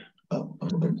 Yeah. Oh,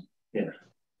 okay.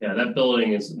 Yeah, that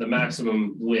building is the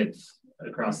maximum width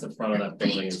across the front of that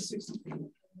building is 60 feet.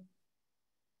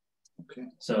 Okay.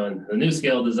 So the new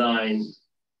scale design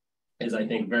is, I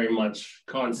think, very much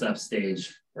concept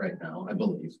stage right now, I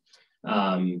believe.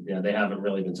 They haven't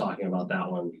really been talking about that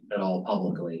one at all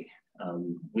publicly.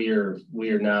 We are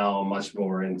now much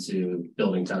more into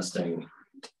building testing.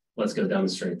 Let's go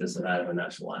demonstrate this at Idaho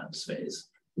National Labs phase.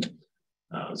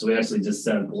 So we actually just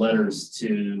sent letters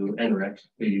to Enric,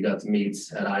 who you got to meet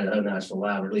at Idaho National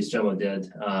Lab, or at least Jomo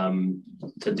did,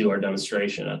 to do our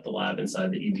demonstration at the lab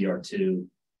inside the EBR2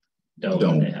 dome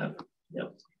that they have.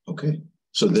 Yep. Okay.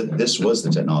 So this was the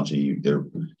technology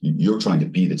you're trying to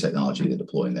be the technology to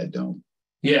deploy in that dome.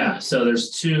 Yeah. So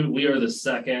there's 2. We are the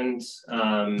second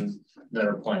that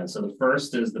are planned. So the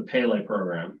first is the Pele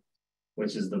program,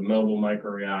 which is the mobile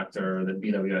microreactor that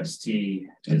BWXT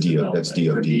is developing. That's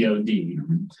DOD. For DOD.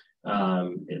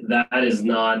 Mm-hmm. That is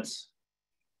not,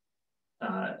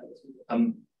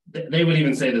 they would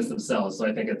even say this themselves, so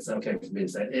I think it's okay for me to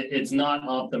say it's not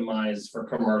optimized for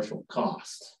commercial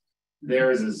cost.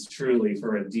 Theirs is truly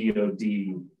for a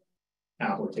DOD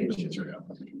application,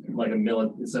 like a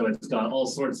military. So it's got all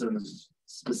sorts of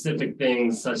specific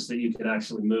things such that you could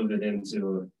actually move it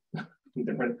into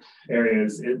different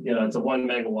areas. It's a 1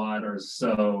 megawatt or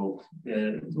so,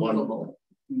 one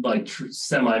like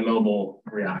semi-mobile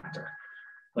reactor,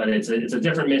 but it's a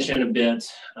different mission a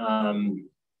bit.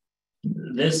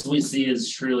 This we see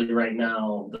is truly right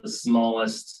now the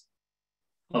smallest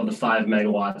of the 5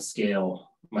 megawatt scale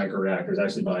microreactors,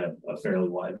 actually by a fairly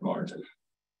wide margin.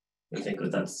 I think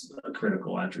that's a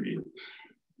critical attribute.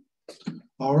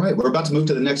 All right, we're about to move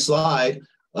to the next slide.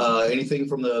 Anything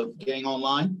from the gang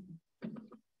online?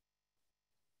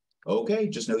 Okay,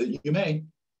 just know that you may.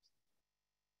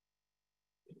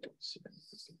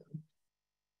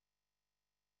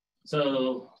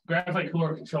 So graphite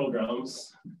core control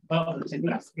drums. Oh,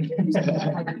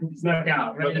 snuck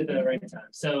out right at the right time.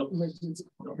 So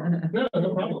no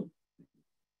problem.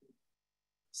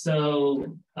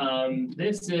 So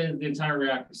this is the entire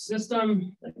reactor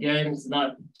system. Again, it's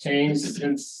not changed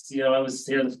since I was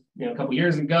here a couple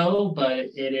years ago, but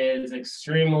it is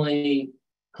extremely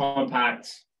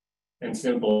compact and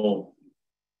simple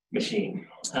machine.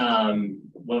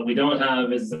 What we don't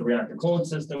have is the reactor coolant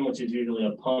system, which is usually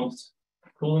a pumped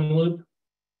cooling loop,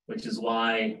 which is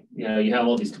why you have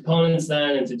all these components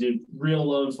then, and to do real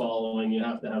load following, you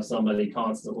have to have somebody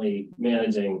constantly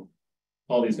managing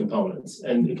all these components.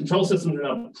 And the control systems are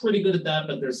now pretty good at that,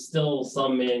 but there's still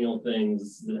some manual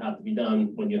things that have to be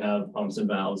done when you have pumps and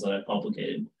valves and a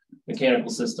complicated mechanical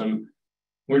system.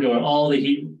 We're doing all the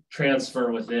heat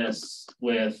transfer with this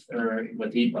with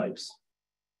heat pipes.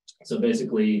 So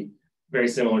basically very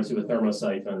similar to a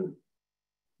thermosiphon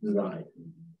design.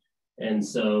 And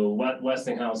so what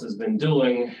Westinghouse has been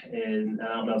doing, and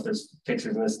I don't know if there's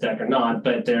pictures in this deck or not,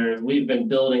 but we've been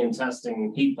building and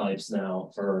testing heat pipes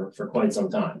now for quite some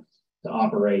time to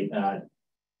operate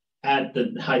at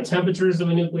the high temperatures of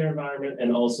a nuclear environment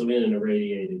and also in an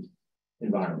irradiated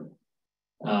environment.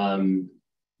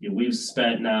 We've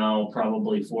spent now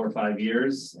probably 4 or 5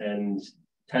 years and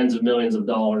tens of millions of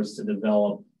dollars to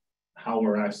develop how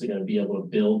we're actually going to be able to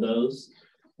build those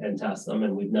and test them.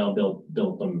 And we've now built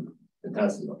them and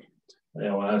tested them. When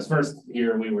I was first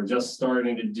here, we were just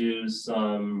starting to do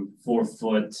some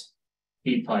 4-foot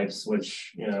heat pipes,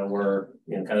 which were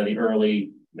kind of the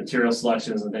early material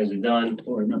selections and things we've done.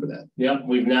 Oh, I remember that. Yep,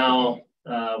 we've now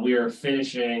we are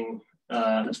finishing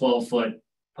a 12-foot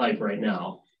pipe right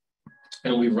now,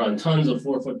 and we've run tons of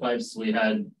 4-foot pipes. We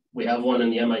have one in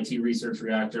the MIT research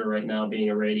reactor right now being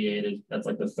irradiated. That's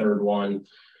like the 3rd one.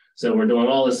 So we're doing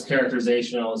all this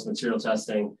characterization, all this material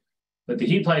testing. But the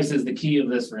heat pipes is the key of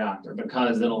this reactor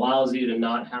because it allows you to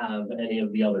not have any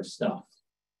of the other stuff.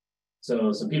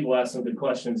 So some people asked some good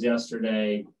questions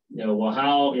yesterday. Well,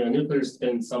 how, nuclear's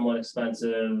been somewhat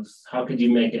expensive. How could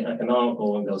you make it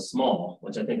economical and go small?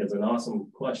 Which I think is an awesome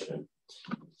question.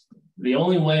 The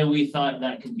only way we thought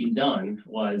that could be done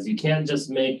was you can't just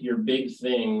make your big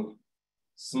thing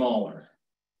smaller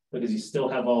because you still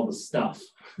have all the stuff,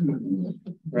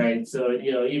 right? So, if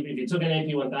you took an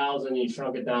AP1000 and you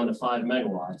shrunk it down to 5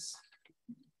 megawatts,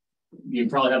 you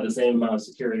probably have the same amount of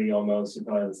security almost. You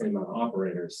probably have the same amount of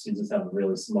operators. You just have a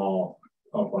really small,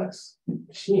 complex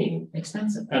machine.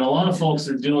 Expensive. And a lot of folks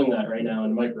are doing that right now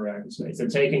in the microreactor space. They're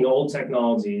taking old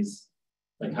technologies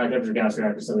like high temperature gas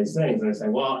reactors, some of these things, and they're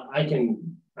saying, well, I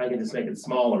can just make it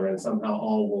smaller and somehow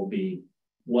all will be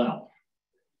well.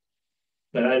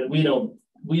 But we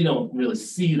don't really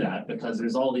see that because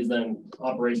there's all these then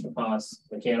operational costs,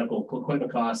 mechanical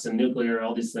equipment costs, and nuclear,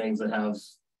 all these things that have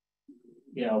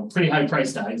pretty high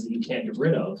price tags that you can't get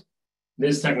rid of.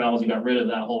 This technology got rid of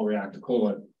that whole reactor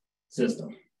coolant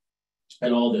system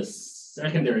and all this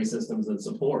secondary systems that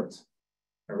support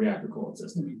a reactor coolant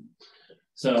system.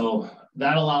 So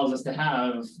that allows us to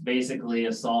have basically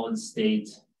a solid state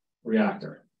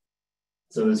reactor.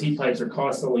 So those heat pipes are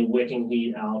constantly wicking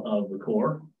heat out of the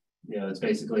core. It's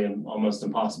basically almost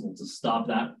impossible to stop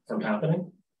that from happening,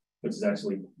 which is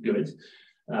actually good.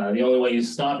 The only way you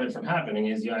stop it from happening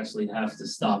is you actually have to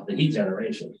stop the heat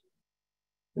generation.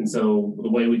 And so the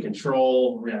way we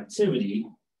control reactivity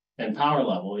and power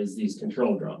level is these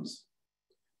control drums.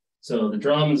 So the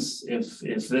drums,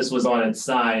 if this was on its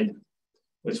side,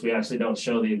 which we actually don't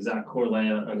show the exact core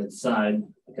layout on its side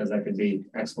because that could be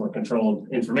export controlled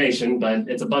information, but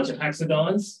it's a bunch of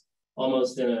hexagons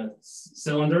almost in a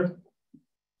cylinder.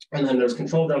 And then there's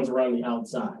control drums around the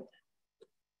outside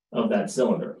of that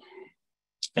cylinder.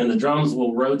 And the drums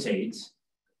will rotate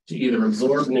to either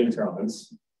absorb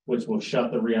neutrons, which will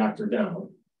shut the reactor down,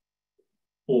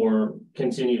 or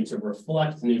continue to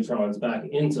reflect neutrons back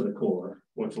into the core,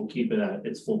 which will keep it at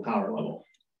its full power level.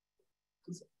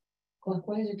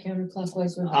 Clockwise or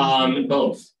counterclockwise?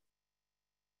 Both,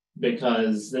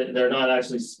 because they're not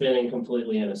actually spinning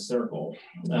completely in a circle.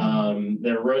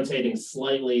 They're rotating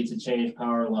slightly to change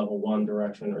power level one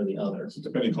direction or the other. So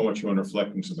depending how much you want to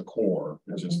reflect into the core,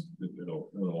 it'll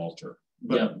alter.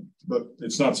 But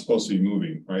it's not supposed to be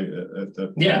moving, right?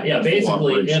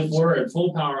 Basically, if we're at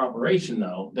full power operation,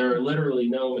 though, there are literally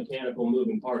no mechanical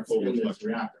moving parts in this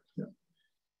reactor.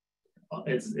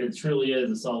 It truly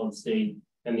is a solid state,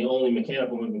 and the only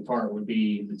mechanical moving part would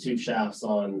be the two shafts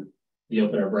on the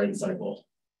open air Brayton cycle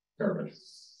turbine.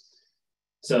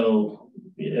 So,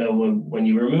 when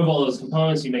you remove all those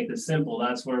components, you make this simple.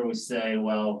 That's where we say,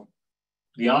 well,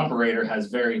 the operator has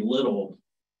very little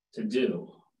to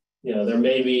do. There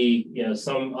may be,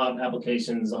 some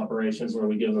operations where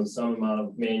we give them some amount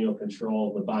of manual control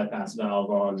of the bypass valve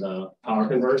on the power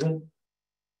conversion.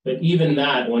 But even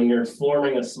that, when you're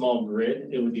forming a small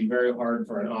grid, it would be very hard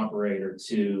for an operator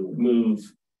to move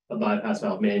a bypass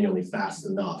valve manually fast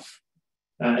enough.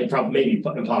 It probably may be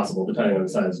impossible depending on the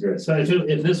size of the grid. So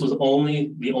if this was the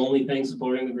only thing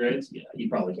supporting the grids, you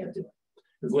probably can't do it.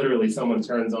 Because literally someone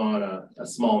turns on a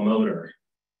small motor,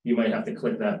 you might have to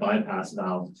click that bypass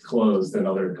valve closed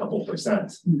another couple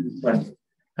percent.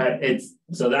 Right?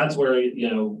 So that's where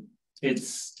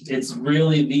it's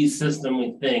really the system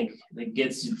we think that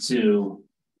gets you to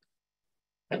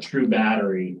a true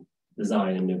battery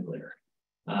design in nuclear.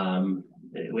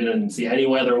 We didn't see any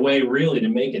other way really to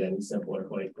make it any simpler,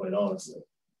 quite honestly.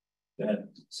 Go ahead.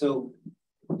 So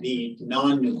the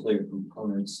non-nuclear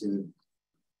components,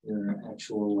 your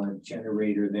actual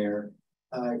generator there,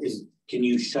 can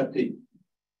you shut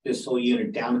this whole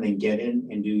unit down and then get in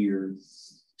and do your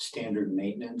standard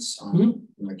maintenance on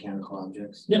mechanical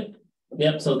objects?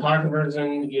 Yep. So the power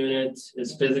conversion unit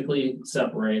is physically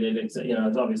separated. It's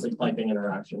obviously piping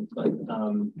interaction, but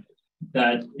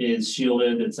that is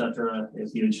shielded, etc.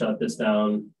 If you would shut this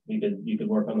down, you could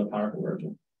work on the power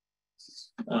conversion.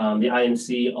 The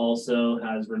INC also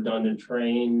has redundant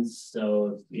trains,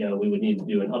 so if we would need to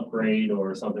do an upgrade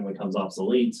or something becomes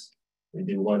obsolete, we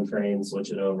do one train,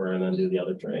 switch it over, and then do the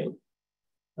other train.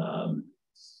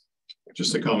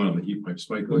 Just to comment on the heat pipe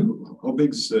spike, how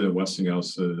big's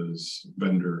Westinghouse's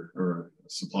vendor or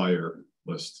supplier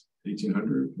list?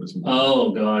 1,800?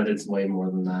 Oh God, it's way more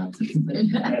than that.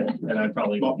 and I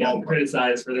probably got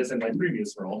criticized for this in my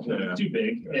previous role. It's too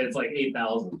big. It's like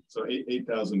 8,000. So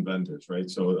 8,000 vendors, right?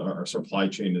 So our supply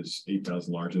chain is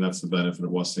 8,000 large, and that's the benefit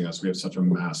of Westinghouse. We have such a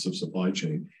massive supply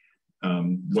chain.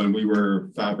 When we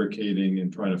were fabricating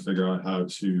and trying to figure out how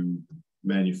to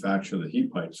manufacture the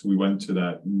heat pipes, we went to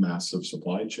that massive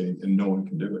supply chain, and no one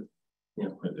can do it.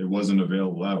 It wasn't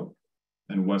available out.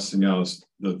 and Westinghouse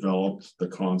developed the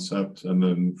concept and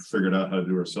then figured out how to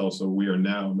do it ourselves. So we are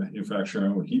now manufacturing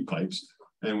our own heat pipes,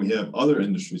 and we have other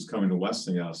industries coming to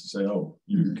Westinghouse to say, "Oh,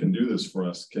 you can do this for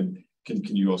us. Can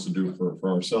you also do it for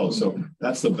ourselves?" So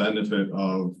that's the benefit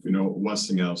of, you know,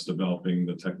 Westinghouse developing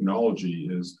the technology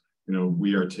is, you know,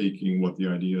 we are taking what the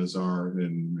ideas are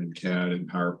in CAD and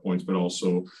PowerPoints, but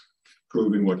also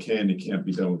proving what can and can't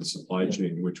be done with the supply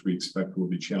chain, which we expect will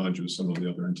be challenged with some of the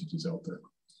other entities out there.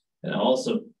 And I'll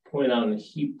also point out the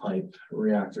heat pipe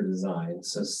reactor design.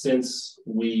 So since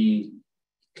we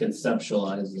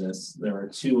conceptualized this, there are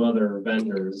two other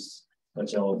vendors,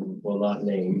 which I will not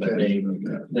name, but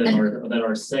that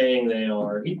are saying they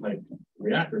are heat pipe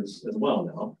reactors as well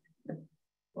now.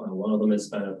 One of them has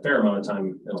spent a fair amount of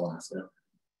time in Alaska.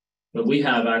 But we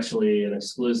have actually an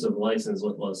exclusive license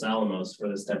with Los Alamos for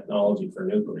this technology for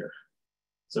nuclear.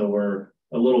 So we're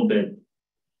a little bit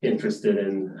interested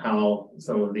in how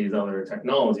some of these other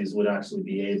technologies would actually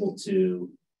be able to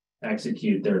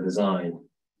execute their design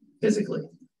physically.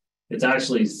 It's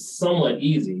actually somewhat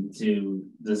easy to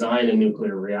design a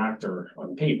nuclear reactor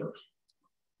on paper.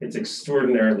 It's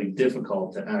extraordinarily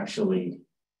difficult to actually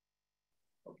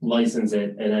license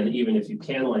it, and then even if you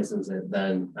can license it,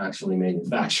 then actually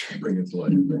manufacture it. Bring it to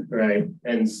life. Right.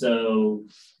 And so,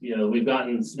 you know, we've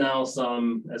gotten now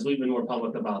some, as we've been more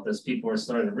public about this, people are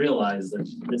starting to realize that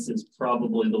this is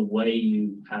probably the way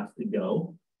you have to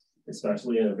go,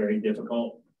 especially in a very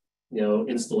difficult, you know,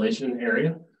 installation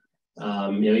area. You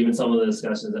know, even some of the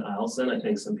discussions at Eielson, I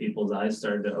think some people's eyes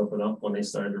started to open up when they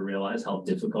started to realize how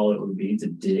difficult it would be to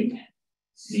dig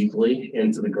deeply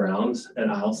into the ground at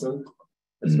Eielson,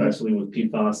 especially with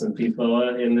PFAS and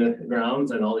PFOA in the grounds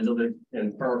and all these other,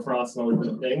 and permafrost and all these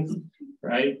other things,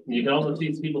 right? You can also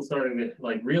see people starting to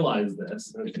like realize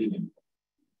this.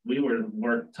 We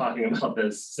were talking about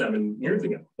this 7 years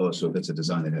ago. Oh, so if it's a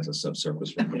design that has a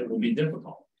subsurface, it will be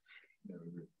difficult.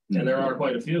 And there are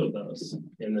quite a few of those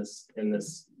in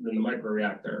the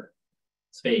microreactor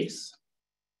space,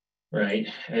 right?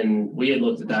 And we had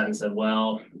looked at that and said,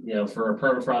 well, you know, for a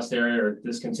permafrost area or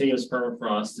this continuous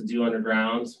permafrost to do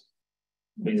underground,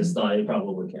 we just thought you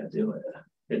probably can't do it.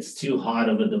 It's too hot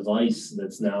of a device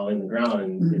that's now in the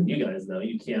ground, and you guys know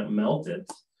you can't melt it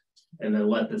and then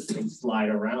let this thing slide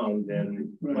around, and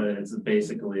but it's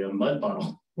basically a mud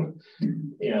puddle.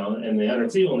 You know, and the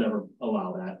NRC will never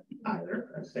allow that either,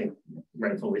 I think,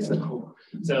 rightfully so.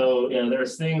 So, you know,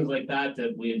 there's things like that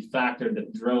that we had factored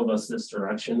that drove us this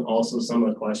direction. Also, some of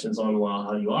the questions on, well,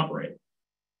 how do you operate?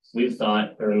 We've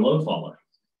thought, or in load faller,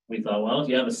 we thought, well, if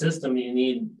you have a system, you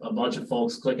need a bunch of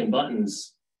folks clicking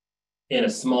buttons in a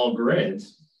small grid.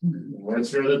 We weren't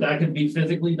sure that that could be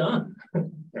physically done,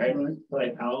 right?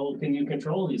 Like, how can you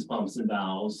control these pumps and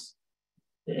valves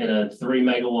in a 3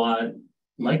 megawatt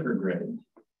microgrid?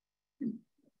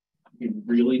 Be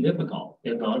really difficult,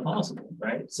 if not impossible,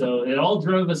 right? So it all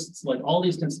drove us, like all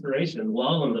these considerations, a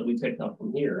lot of them that we picked up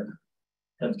from here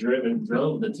have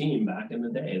drove the team back in the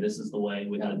day. This is the way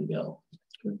we had to go.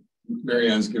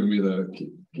 Mary Ann's giving me the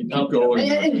keep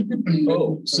going.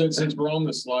 Oh, since we're on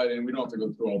the slide, and we don't have to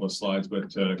go through all the slides,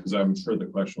 but because I'm sure the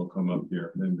question will come up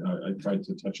here, and I tried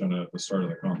to touch on it at the start of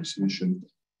the conversation.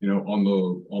 You know, on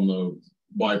the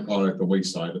byproduct, the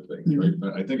waste side of things, right?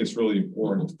 But I think it's really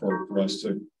important for us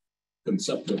to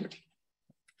conceptually.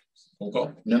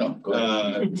 No, go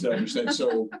ahead. To understand.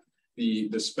 So the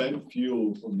spent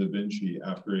fuel from eVinci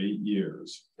after 8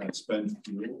 years, that spent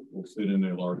fuel will fit in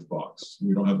a large box.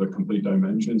 We don't have the complete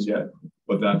dimensions yet,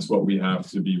 but that's what we have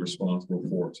to be responsible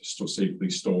for, to safely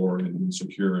store and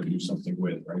secure and do something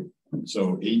with, right?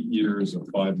 So 8 years of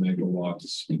 5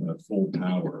 megawatts full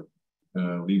power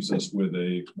leaves us with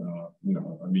a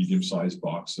a medium-sized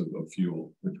box of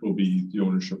fuel, which will be the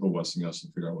ownership of Westinghouse to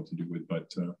figure out what to do with.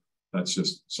 But that's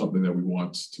just something that we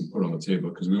want to put on the table,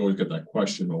 because we always get that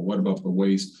question, well, what about the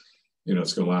waste? You know,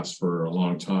 it's going to last for a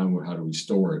long time. How do we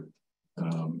store it?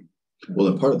 Well,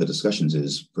 and part of the discussions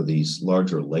is for these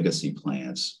larger legacy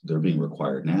plants, they're being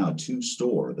required now to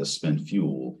store the spent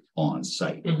fuel on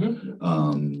site.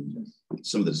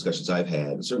 Some of the discussions I've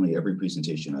had, certainly every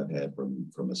presentation I've had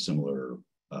from a similar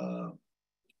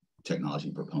technology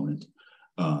proponent,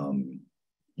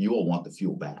 you will want the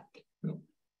fuel back.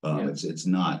 It's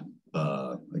not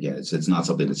again, it's not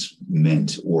something that's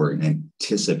meant or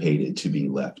anticipated to be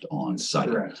left on site.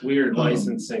 Correct. We are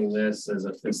licensing this as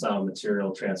a fissile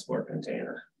material transport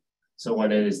container. So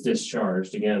when it is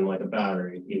discharged, again, like a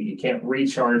battery, you can't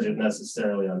recharge it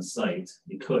necessarily on site.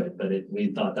 You could, but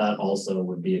we thought that also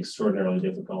would be extraordinarily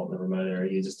difficult in the remote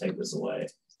area. You just take this away,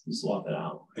 you swap it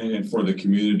out. And for the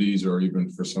communities, or even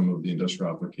for some of the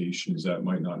industrial applications that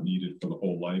might not need it for the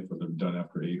whole life, but they're done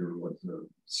after 8 or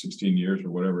 16 years or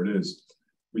whatever it is,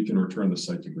 we can return the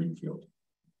site to greenfield.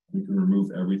 We can remove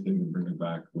everything and bring it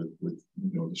back with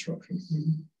no disruption.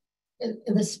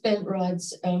 And the spent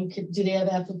rods, do they have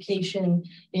application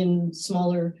in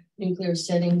smaller nuclear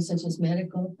settings such as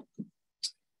medical?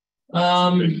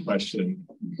 Big question.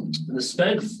 The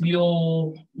spent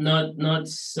fuel, not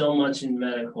so much in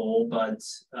medical, but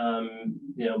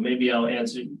maybe I'll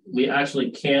answer. We actually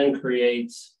can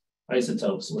create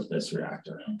isotopes with this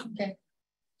reactor. Okay.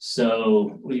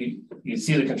 So you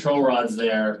see the control rods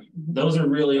there. Those are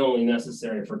really only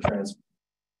necessary for transport.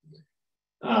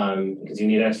 Because you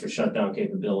need extra shutdown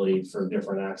capability for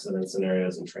different accident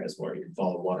scenarios and transport. You can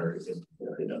fall in water,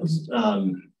 who knows.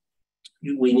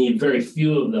 We need very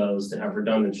few of those to have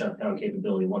redundant shutdown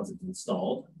capability once it's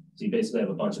installed. So you basically have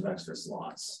a bunch of extra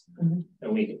slots. And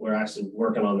we're actually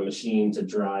working on the machine to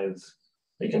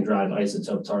they can drive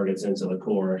isotope targets into the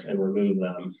core and remove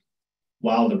them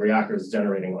while the reactor is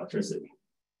generating electricity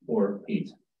or heat.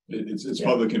 It's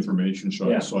public information,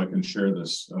 so I can share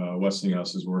this.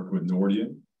 Westinghouse is working with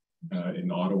Nordion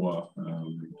in Ottawa,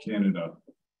 Canada,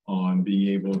 on being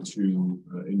able to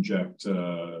insert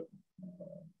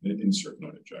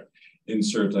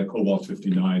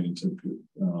cobalt-59 into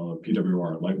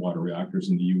PWR, light water reactors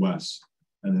in the US.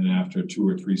 And then after 2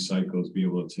 or 3 cycles, be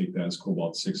able to take that as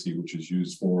cobalt-60, which is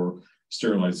used for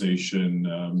sterilization,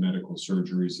 medical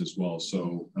surgeries as well.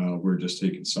 So we're just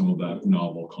taking some of that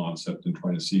novel concept and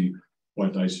trying to see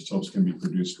what isotopes can be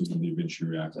produced within the eVinci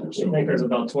reactor. So I think there's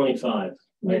about 25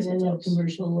 isotopes.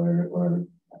 Commercial or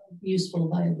useful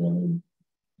viability.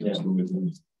 Yeah.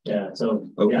 Yeah. So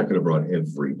I could have brought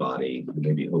everybody.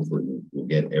 Maybe hopefully we'll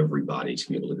get everybody to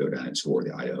be able to go down and tour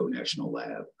the Idaho National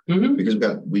Lab because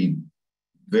we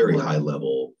very high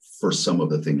level for some of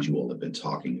the things you all have been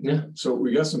talking about. Yeah. So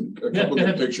we got a couple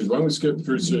of pictures. Why don't we skip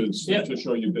through to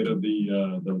show you a bit of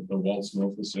the Waltz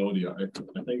Mill facility? I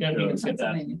think we can skip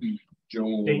that.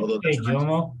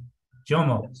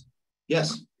 Jomo.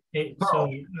 Yes. Hey, so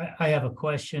I have a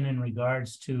question in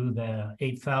regards to the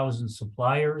 8,000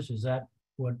 suppliers. Is that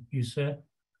what you said?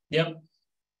 Yep.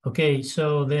 Okay,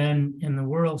 so then in the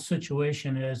world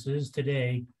situation as is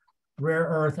today, rare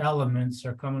earth elements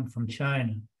are coming from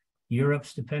China.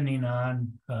 Europe's depending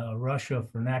on Russia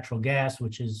for natural gas,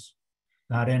 which is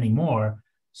not anymore.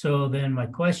 So then my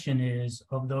question is,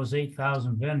 of those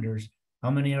 8,000 vendors,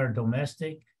 how many are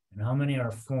domestic and how many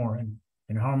are foreign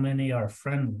and how many are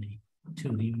friendly to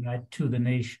the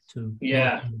nation?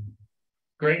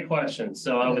 Great question.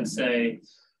 So I would say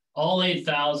all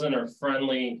 8,000 are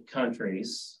friendly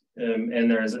countries. And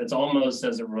it's almost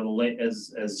as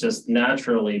just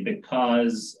naturally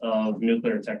because of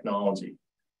nuclear technology.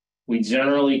 We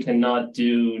generally cannot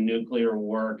do nuclear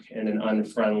work in an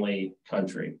unfriendly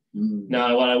country.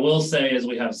 Now, what I will say is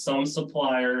we have some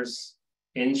suppliers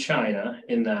in China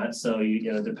in that. So,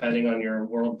 depending on your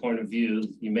world point of view,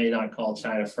 you may not call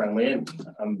China friendly. And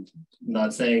I'm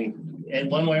not saying in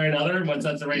one way or another, once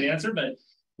that's the right answer, but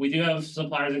we do have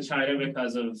suppliers in China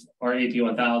because of our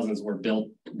AP1000s were built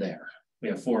there. We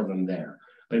have 4 of them there.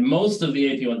 But most of the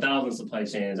AP1000 supply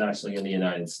chain is actually in the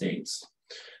United States.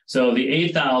 So the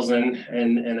 8,000,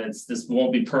 and this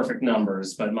won't be perfect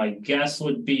numbers, but my guess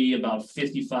would be about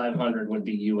 5,500 would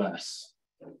be US.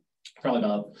 Probably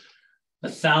about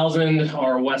 1,000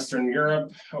 are Western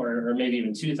Europe, or maybe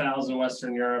even 2,000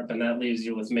 Western Europe, and that leaves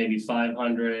you with maybe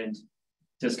 500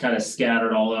 just kind of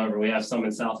scattered all over. We have some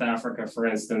in South Africa, for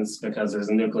instance, because there's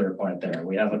a nuclear plant there.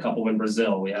 We have a couple in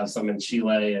Brazil. We have some in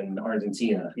Chile and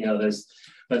Argentina.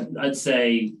 But I'd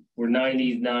say we're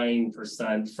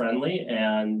 99% friendly.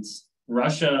 And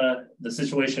Russia, the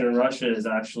situation in Russia is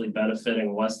actually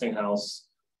benefiting Westinghouse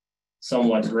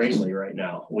somewhat greatly right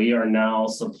now. We are now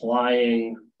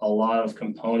supplying a lot of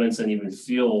components and even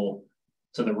fuel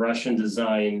to the Russian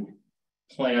design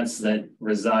plants that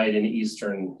reside in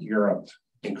Eastern Europe,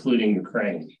 including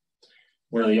Ukraine.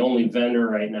 We're the only vendor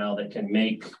right now that can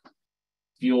make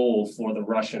fuel for the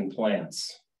Russian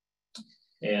plants.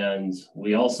 And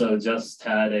we also just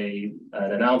had an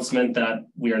announcement that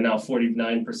we are now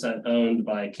 49% owned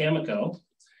by Cameco,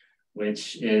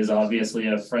 which is obviously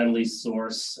a friendly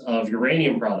source of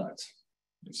uranium product.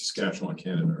 It's Saskatchewan,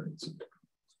 Canada. Right?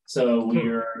 So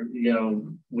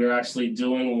we're actually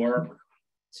doing work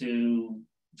to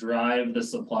drive the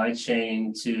supply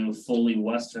chain to fully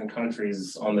Western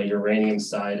countries on the uranium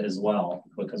side as well,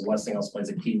 because Westinghouse plays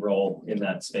a key role in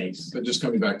that space. But just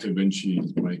coming back to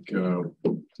eVinci, Mike,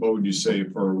 what would you say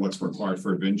for what's required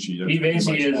for eVinci?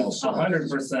 eVinci is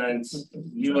 100%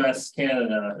 US,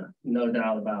 Canada, no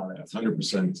doubt about it.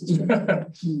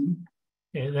 100%.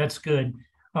 Yeah, that's good.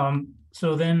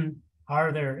 So then,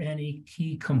 are there any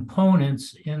key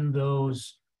components in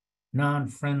those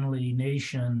non-friendly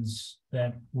nations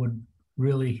that would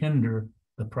really hinder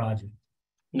the project?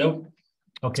 Nope.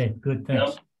 Okay, good,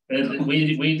 thanks. Nope.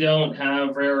 We don't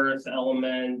have rare earth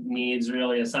element needs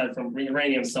really, aside from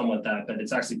uranium, somewhat that, but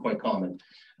it's actually quite common.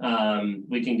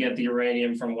 We can get the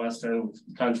uranium from Western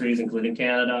countries, including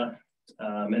Canada.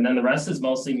 And then the rest is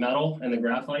mostly metal and the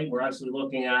graphite. We're actually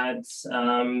looking at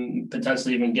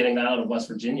potentially even getting that out of West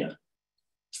Virginia.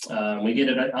 We get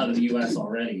it out of the US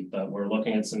already, but we're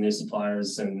looking at some new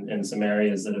suppliers in some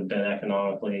areas that have been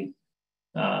economically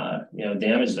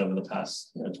damaged over the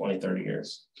past 20, 30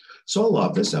 years. So I'll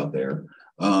lob this out there.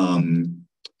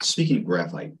 Speaking of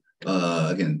graphite,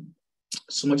 again,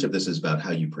 so much of this is about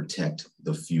how you protect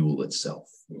the fuel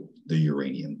itself, the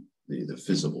uranium, the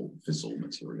fissile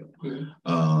material.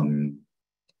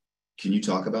 Can you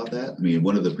talk about that? I mean,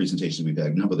 one of the presentations we've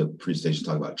had, a number of the presentations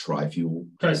talk about tri-fuel.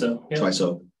 TRISO, yeah.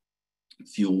 TRISO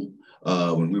fuel.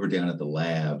 When we were down at the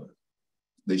lab,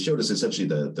 they showed us essentially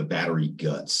the battery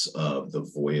guts of the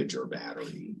Voyager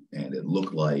battery, and it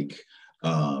looked like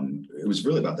it was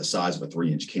really about the size of a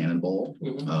 3-inch cannonball,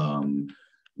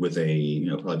 with a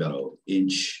probably about an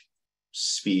inch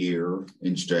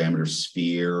diameter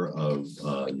sphere of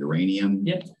uranium.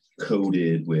 Yep.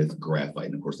 Coated with graphite.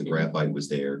 And of course, the graphite was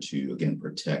there to, again,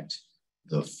 protect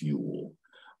the fuel.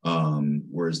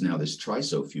 Whereas now this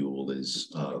TRISO fuel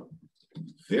is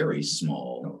very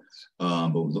small.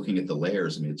 But looking at the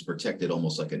layers, I mean, it's protected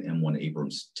almost like an M1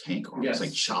 Abrams tank armor. Yes. It's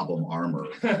like Chobham armor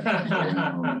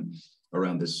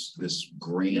around this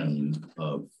grain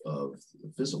of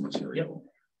fissile material.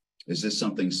 Yep. Is this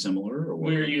something similar?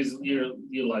 Or you're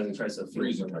utilizing TRISO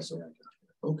fuel.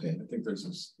 Okay, I think there's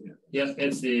this. Yep,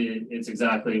 it's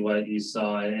exactly what you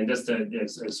saw, and just to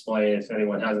explain, if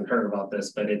anyone hasn't heard about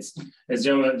this, but it's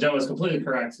Joe was completely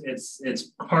correct. It's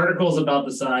particles about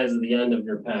the size of the end of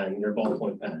your pen, your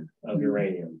ballpoint pen of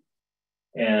uranium,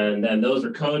 and then those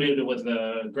are coated with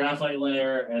a graphite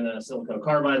layer and a silicon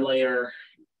carbide layer,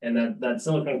 and that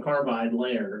silicon carbide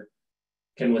layer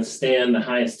can withstand the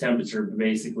highest temperature,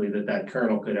 basically that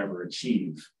kernel could ever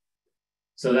achieve.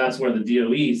 So that's where the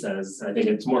DOE says, I think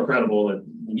it's more credible that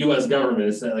the US government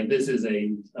is saying, like, this is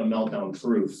a meltdown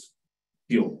proof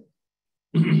fuel.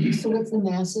 So what's the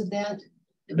mass of that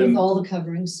with all the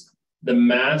coverings? The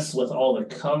mass with all the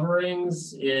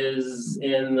coverings is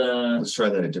in the... Let's try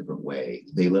that a different way.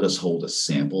 They let us hold a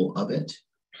sample of it.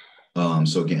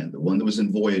 So again, the one that was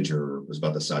in Voyager was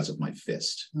about the size of my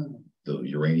fist. The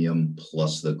uranium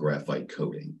plus the graphite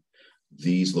coating.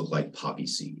 These look like poppy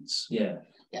seeds. Yeah.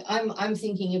 Yeah, I'm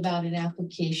thinking about an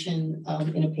application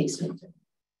in a pacemaker.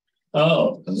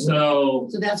 Oh, so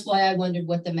that's why I wondered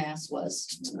what the mass was.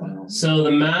 So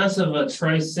the mass of a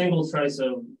single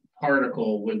TRISO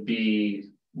particle would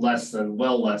be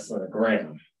well less than a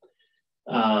gram.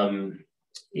 Some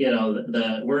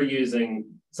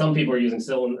people are using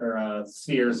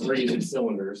spheres. We're using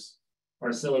cylinders.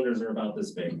 Our cylinders are about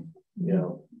this big,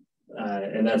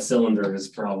 and that cylinder is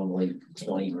probably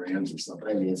 20 grams or something.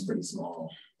 I mean, it's pretty small,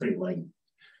 pretty light.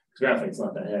 Graphite's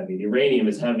not that heavy. The uranium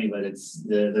is heavy, but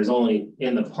there's only,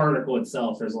 in the particle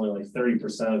itself, there's only like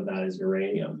 30% of that is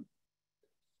uranium.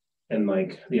 And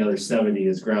like the other 70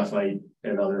 is graphite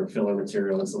and other filler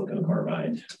material and silicon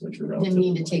carbide, which are relatively. Didn't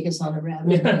mean to take us on a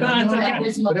rabbit. But that's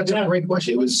a great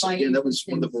question. It was, again, that was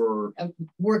one of the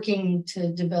working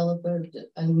to develop a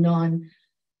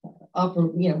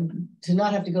to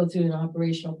not have to go through an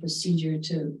operational procedure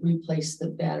to replace the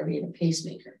battery in a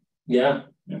pacemaker. Yeah.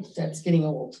 That's getting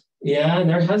old. Yeah, and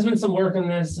there has been some work on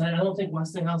this. I don't think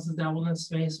Westinghouse has dabbled in this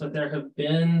space, but there have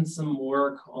been some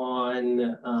work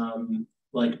on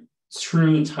like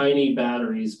true tiny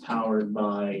batteries powered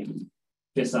by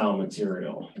fissile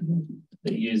material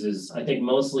that uses, I think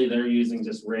mostly they're using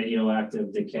just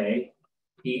radioactive decay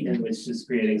heat, and it's just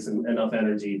creating enough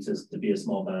energy to be a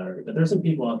small battery. But there's some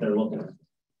people out there looking at it.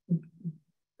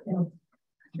 Yeah.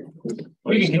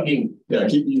 You can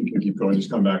keep going.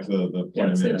 Just come back to the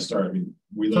point I made to start. I mean,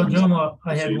 so, Jomo,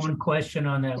 I had one question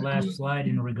on that last slide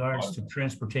in regards to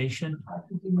transportation.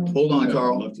 Hold on,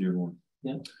 Carl. I'd love to hear more.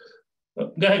 Yeah.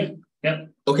 Go ahead. Yep.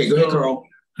 Okay, go ahead, Carl.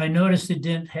 I noticed it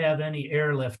didn't have any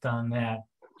airlift on that.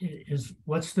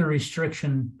 What's the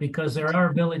restriction? Because there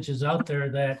are villages out there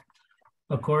that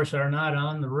of course, are not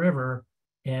on the river,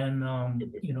 and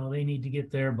you know, they need to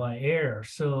get there by air.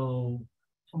 So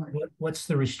what's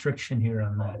the restriction here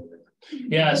on that?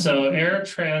 Yeah, so air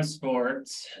transport,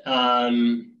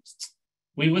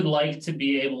 we would like to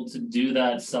be able to do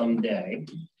that someday.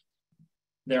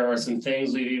 There are some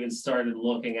things we've even started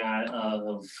looking at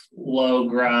of low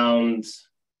ground,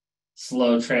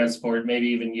 slow transport, maybe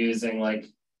even using like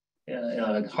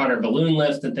hot air balloon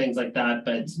lift and things like that.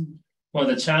 But one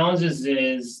of the challenges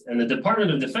is, and the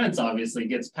Department of Defense obviously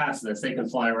gets past this, they can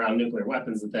fly around nuclear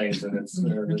weapons and things, and it's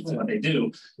what they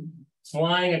do.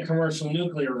 Flying a commercial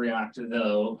nuclear reactor,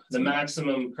 though, the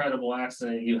maximum credible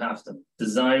accident you have to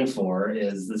design for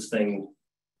is this thing,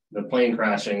 the plane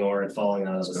crashing or it falling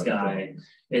out of the sky.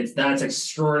 That's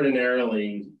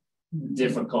extraordinarily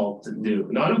difficult to do.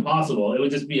 Not impossible. It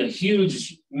would just be a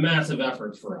huge, massive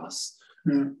effort for us.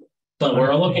 But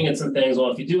we're looking at some things.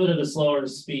 Well, if you do it at a slower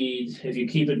speed, if you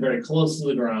keep it very close to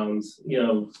the ground, you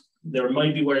know, there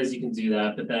might be ways you can do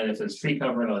that. But then if there's tree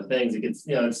cover and other things, it gets,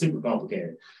 you know, it's super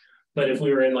complicated. But if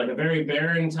we were in like a very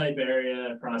barren type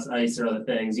area across ice or other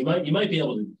things, you might be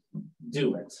able to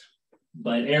do it.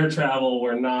 But air travel,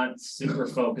 we're not super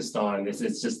focused on. It's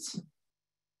just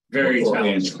very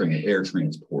challenging. Air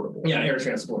transportable. Yeah, air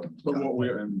transport. But what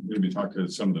we talked to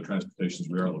some of the transportations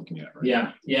we are looking at,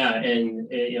 right? Yeah,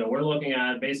 and you know, we're looking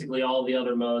at basically all the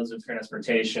other modes of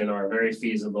transportation are very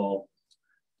feasible.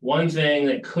 One thing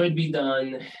that could be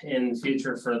done in the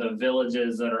future for the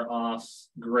villages that are off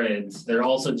grids, they're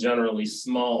also generally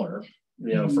smaller,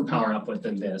 you know, for power output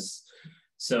than this.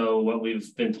 So what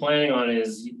we've been planning on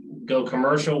is go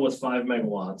commercial with 5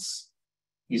 megawatts.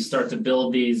 You start to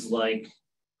build these like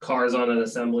cars on an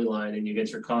assembly line and you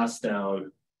get your costs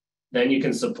down. Then you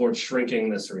can support shrinking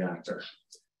this reactor.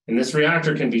 And this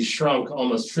reactor can be shrunk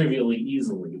almost trivially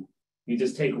easily. You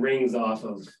just take rings off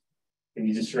of, and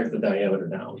you just shrink the diameter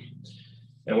down.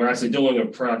 And we're actually doing a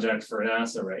project for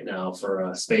NASA right now for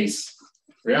a space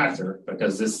reactor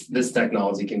because this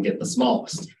technology can get the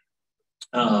smallest.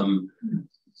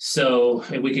 So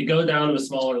if we could go down to a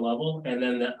smaller level, and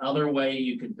then the other way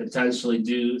you could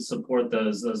potentially support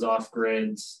those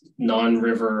off-grid,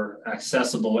 non-river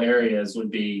accessible areas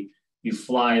would be you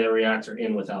fly the reactor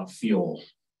in without fuel.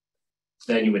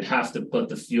 Then you would have to put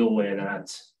the fuel in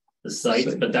at the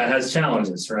site, but that has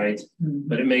challenges, right?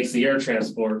 But it makes the air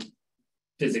transport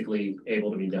physically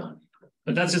able to be done.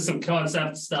 But that's just some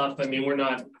concept stuff. I mean,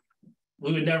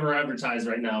 we would never advertise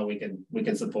right now we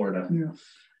can support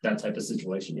that type of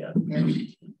situation yet.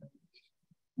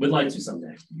 We'd like to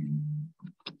someday.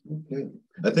 Okay.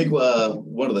 I think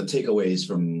one of the takeaways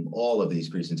from all of these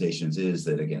presentations is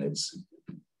that, again,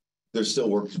 there's still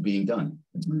work being done.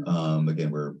 Again,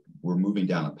 we're moving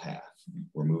down a path.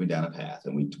 We're moving down a path,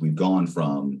 and we've gone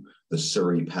from the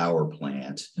Surrey power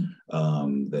plant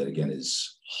that again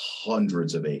is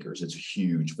hundreds of acres. It's a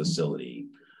huge facility,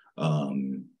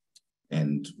 and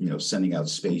you know, sending out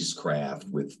spacecraft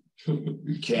with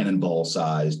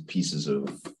cannonball-sized pieces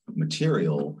of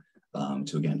material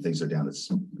to, again, things that are down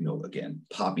to, you know, again,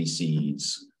 poppy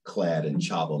seeds clad in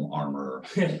chobham armor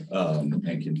and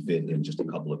can fit in just a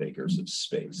couple of acres of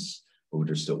space. But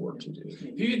there's still work to do.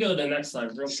 If you could go to the next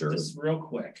slide Sure. just real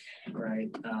quick, right?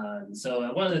 So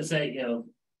I wanted to say, you know,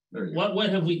 what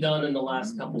have we done in the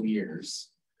last couple of years?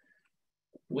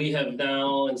 We have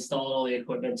now installed all the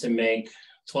equipment to make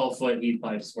 12-foot heat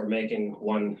pipes. We're making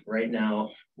one right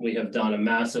now. We have done a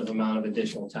massive amount of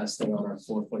additional testing on our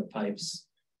 4-foot pipes.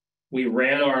 We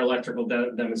ran our electrical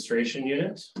demonstration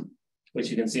unit, which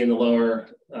you can see in the lower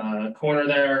corner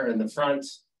there in the front.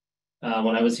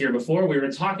 When I was here before, we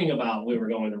were talking about we were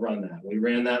going to run that. We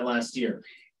ran that last year.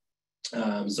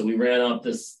 So we ran up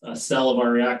this cell of our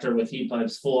reactor with heat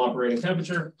pipes, full operating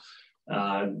temperature,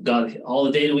 got all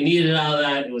the data we needed out of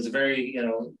that. It was a very, you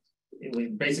know, we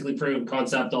basically proved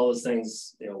concept, all those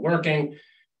things, you know, working.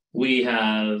 We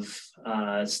have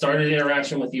started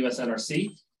interaction with US NRC.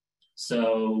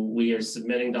 So we are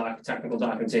submitting technical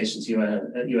documentation to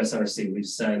US NRC. We've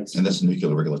sent, and that's the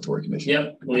Nuclear Regulatory Commission.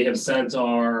 Yep, we have sent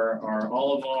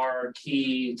all of our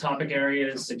key topic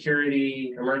areas,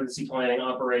 security, emergency planning,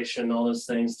 operation, all those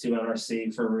things to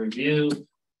NRC for review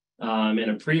in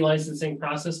a pre-licensing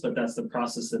process, but that's the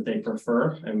process that they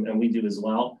prefer, and we do as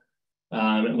well.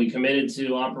 And we committed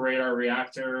to operate our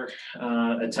reactor,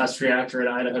 a test reactor at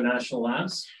Idaho National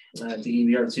Labs at the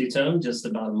EVR two-tone just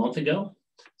about a month ago.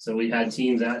 So we had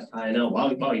teams at INL,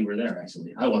 while you were there,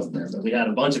 actually. I wasn't there, but we had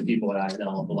a bunch of people at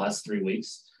INL the last 3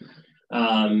 weeks.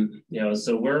 You know,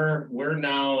 so we're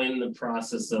now in the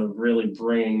process of really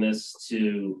bringing this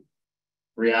to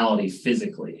reality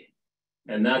physically.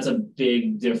 And that's a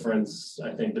big difference,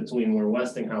 I think, between where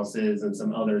Westinghouse is and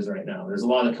some others right now. There's a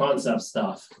lot of concept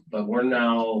stuff, but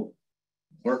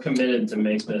we're committed to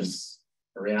make this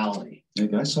a reality.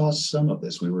 And I saw some of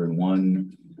this. We were in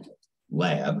one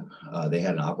lab. They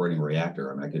had an operating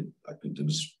reactor. I mean, it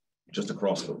was just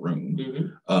across the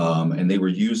room. And they were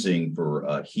using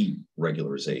for heat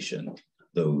regularization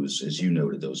those, as you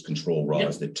noted, those control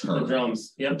rods that turn. The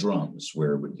drums. The drums,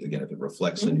 where again, if it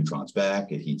reflects the neutrons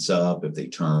back, it heats up. If they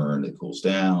turn, it cools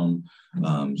down.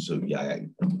 So yeah,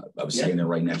 I was standing there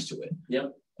right next to it.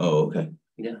 Yep. Oh, okay.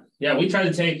 Yeah, we try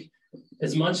to take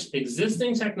as much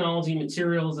existing technology,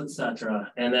 materials,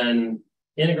 etc., and then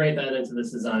integrate that into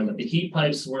this design. But the heat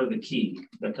pipes were the key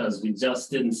because we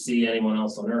just didn't see anyone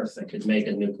else on Earth that could make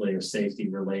a nuclear safety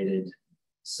related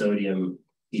sodium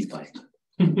heat pipe.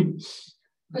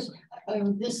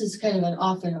 This is kind of an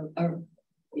often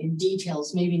in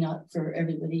details, maybe not for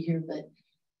everybody here, but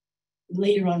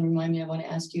later on, remind me, I want to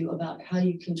ask you about how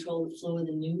you control the flow of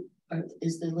the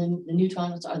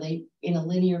neutrons, are they in a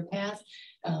linear path?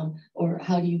 Or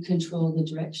how do you control the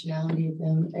directionality of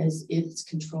them as it's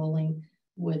controlling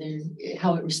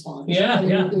how it responds? Yeah,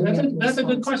 that's a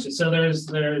good question. So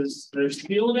there's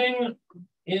fielding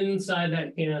inside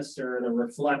that canister and a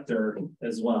reflector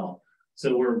as well.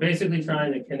 So we're basically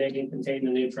trying to connect and contain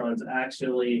the neutrons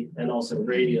axially and also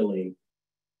radially,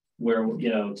 where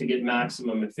to get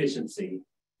maximum efficiency.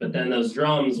 But then those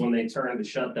drums, when they turn to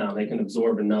shutdown, they can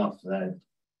absorb enough that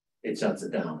it shuts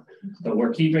it down. But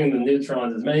we're keeping the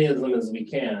neutrons, as many of them as we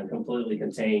can, completely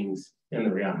contained in the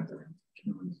reactor.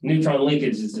 Neutron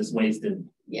leakage is just wasted.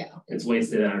 Yeah. It's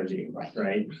wasted energy,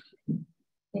 right?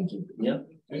 Thank you. Yep.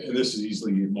 And this is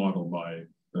easily modeled by,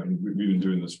 I mean, we've been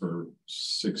doing this for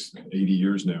 80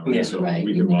 years now. Yeah. So Right.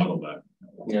 we can model that.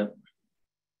 Yeah.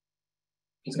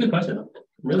 It's a good question.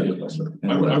 Really good question.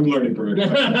 I'm learning from it.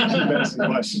 Keep asking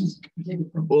questions.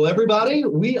 Well, everybody,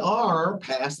 we are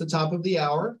past the top of the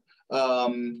hour.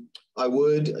 I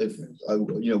would,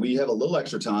 we have a little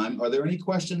extra time. Are there any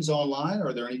questions online?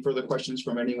 Are there any further questions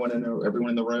from everyone in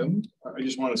the room? I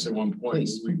just want to say one point.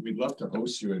 Please. We'd love to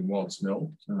host you in Waltz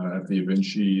Mill at the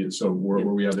eVinci. So where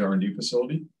we have the R&D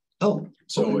facility. Oh,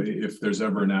 So if there's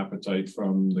ever an appetite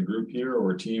from the group here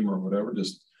or team or whatever,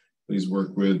 just please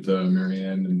work with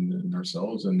Marianne and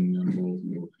ourselves, and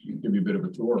we'll give you a bit of a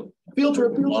tour. Field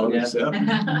trip.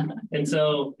 Yeah. And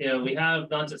so, we have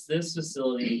not just this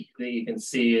facility that you can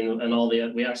see and all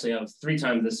we actually have 3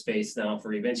 times this space now for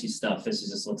eVinci stuff. This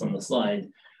is just what's on the slide.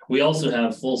 We also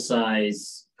have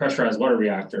full-size pressurized water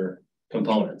reactor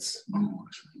components.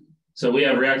 So we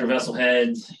have reactor vessel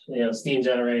head, steam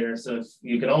generator. So if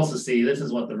you can also see, this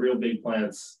is what the real big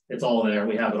plants, it's all there.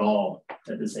 We have it all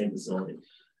at the same facility.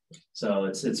 So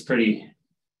it's pretty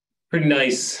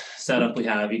nice setup we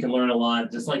have. You can learn a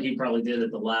lot, just like you probably did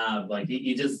at the lab. Like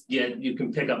you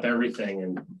can pick up everything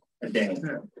in a day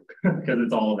because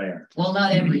it's all there. Well,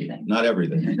 not everything. Not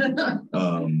everything.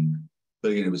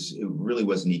 But again, it really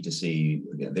was neat to see.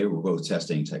 Again, they were both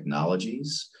testing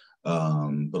technologies,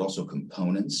 but also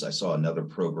components. I saw another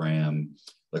program,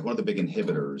 like one of the big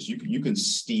inhibitors. You can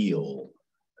steal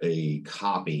a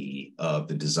copy of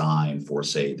the design for,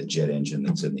 say, the jet engine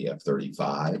that's in the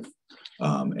F-35.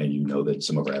 And that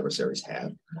some of our adversaries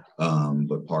have.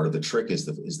 But part of the trick is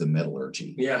the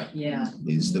metallurgy. Yeah.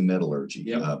 Is the metallurgy.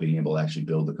 Yep. Being able to actually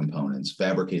build the components,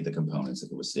 fabricate the components that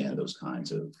can withstand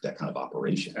that kind of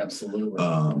operation. Absolutely.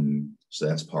 So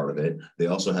that's part of it. They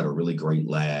also had a really great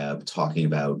lab talking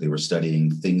about, they were studying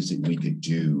things that we could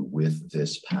do with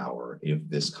this power if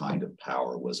this kind of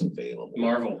power was available.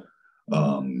 Marvel.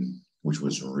 Which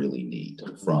was really neat,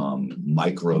 from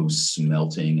micro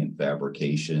smelting and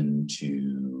fabrication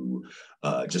to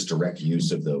just direct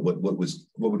use of what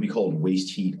would be called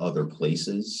waste heat other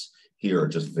places. Here are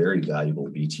just very valuable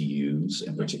BTUs,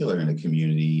 in particular in a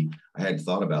community. I hadn't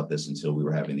thought about this until we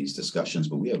were having these discussions,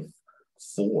 but we have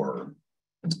 4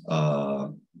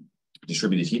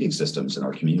 distributed heating systems in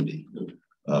our community.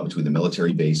 Between the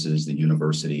military bases, the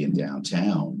university, and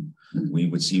downtown, we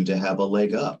would seem to have a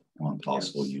leg up on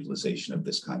possible utilization of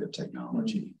this kind of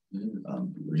technology.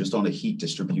 We're just on a heat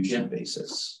distribution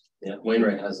basis. Yeah,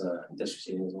 Wainwright has a district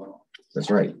heating as well. That's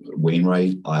right.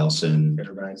 Wainwright, Eielson,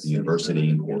 the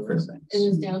university, and Fort Fairbanks. And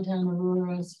is downtown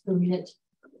Aurora's permit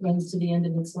runs to the end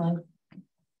of its life?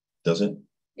 Does it?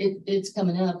 It's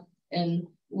coming up, and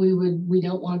we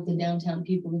don't want the downtown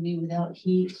people to be without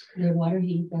heat, their water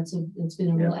heat. That's been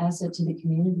a real asset to the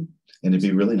community. And it'd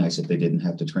be really nice if they didn't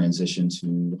have to transition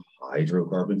to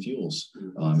hydrocarbon fuels,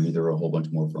 either a whole bunch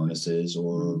more furnaces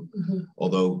or,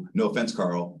 although no offense,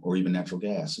 Carl, or even natural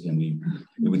gas. Again,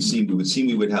 it would seem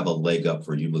we would have a leg up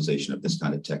for utilization of this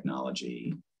kind of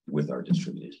technology with our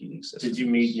distributed heating system. Did you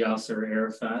meet Yasser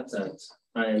Arafat at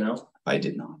INL? I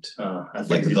did not. I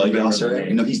Like the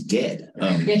Yasser? No, he's dead.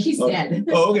 Yeah, he's dead.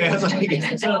 Oh, okay. I was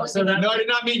like, So that, no, I did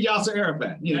not meet Yasser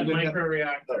Arafat. that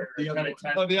microreactor The other kind of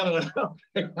test, oh, the other one.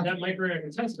 that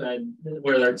microreactor test bed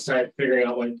where they're figuring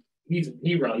out what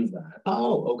he runs that.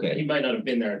 Oh, okay. He might not have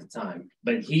been there at the time,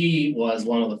 but he was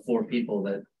one of the 4 people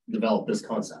that developed this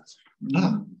concept.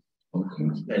 Ah, okay.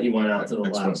 And he went out to the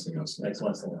lab. Ex-Westinghouse.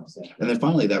 Ex-Westinghouse, yeah. And then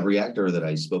finally, that reactor that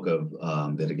I spoke of,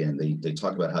 that again, they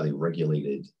talk about how they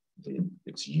regulated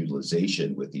its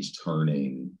utilization with these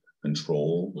turning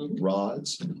control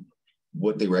rods.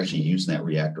 What they were actually using that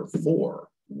reactor for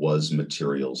was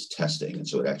materials testing. And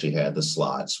so it actually had the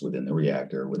slots within the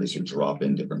reactor where they should drop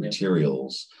in different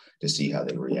materials to see how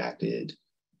they reacted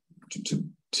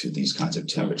to these kinds of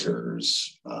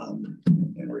temperatures.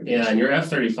 Yeah, and your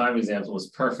F-35 example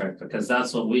was perfect because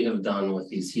that's what we have done with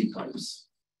these heat pipes.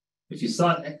 If you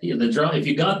saw if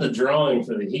you got the drawing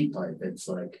for the heat pipe, it's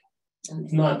like,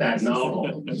 it's not that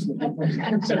novel.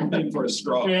 For a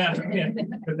straw. Yeah.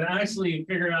 But to actually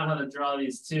figure out how to draw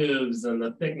these tubes and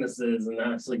the thicknesses and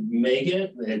actually make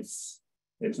it, it's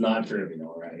not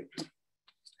trivial, right?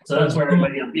 So that's where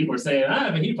people are saying, I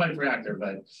have a heat pipe reactor,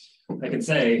 but I can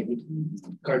say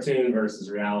cartoon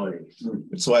versus reality.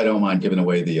 That's why I don't mind giving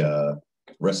away the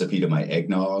recipe to my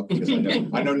eggnog, because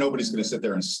I know nobody's going to sit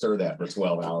there and stir that for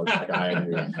 12 hours like I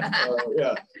do.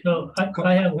 Yeah. So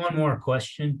I have one more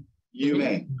question. You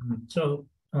may. So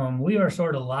we are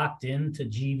sort of locked into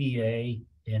GVA,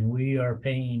 and we are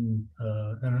paying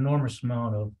an enormous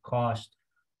amount of cost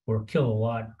per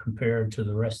kilowatt compared to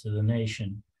the rest of the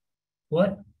nation.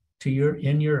 What,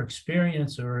 in your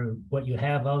experience or what you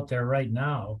have out there right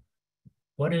now,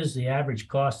 what is the average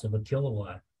cost of a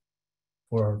kilowatt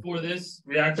for this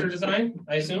reactor design,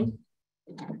 I assume?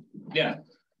 Yeah.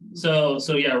 So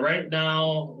yeah, right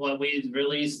now, what we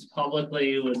released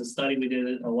publicly was a study we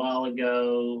did a while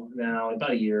ago now,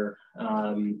 about a year,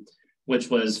 which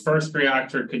was first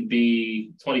reactor could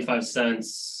be 25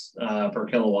 cents per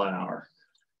kilowatt hour.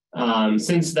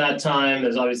 Since that time,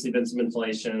 there's obviously been some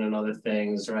inflation and other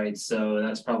things, right? So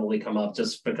that's probably come up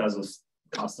just because of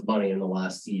cost of money in the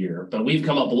last year, but we've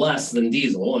come up less than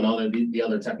diesel and the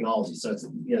other technologies. So it's,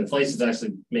 inflation is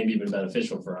actually maybe even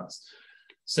beneficial for us.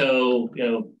 So,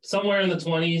 somewhere in the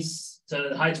 20s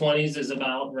to high 20s is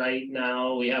about right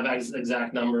now. We have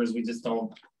exact numbers. We just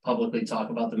don't publicly talk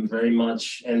about them very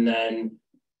much. And then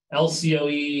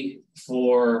LCOE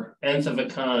for nth of a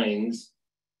kind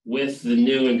with the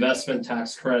new investment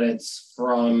tax credits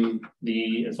from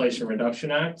the Inflation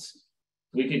Reduction Act,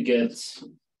 we could get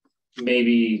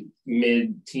maybe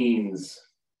mid-teens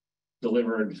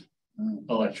delivered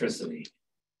electricity.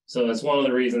 So that's one of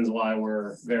the reasons why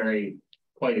we're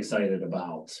quite excited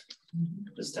about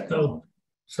this technology.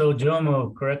 So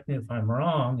Jomo, correct me if I'm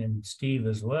wrong, and Steve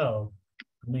as well.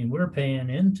 I mean, we're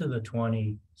paying into the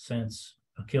 20 cents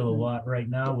a kilowatt right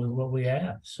now with what we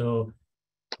have. So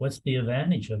what's the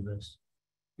advantage of this?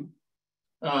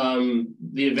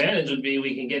 The advantage would be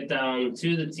we can get down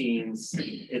to the teens.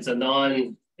 It's a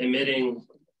non-emitting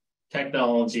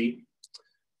technology.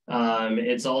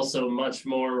 It's also much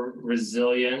more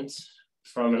resilient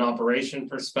from an operation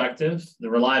perspective. The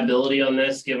reliability on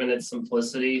this, given its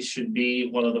simplicity, should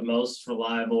be one of the most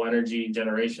reliable energy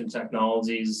generation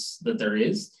technologies that there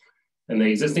is. And the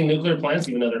existing nuclear plants,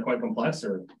 even though they're quite complex,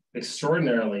 are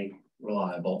extraordinarily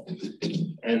reliable.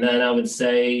 And then I would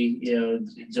say,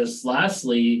 just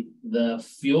lastly, the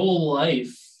fuel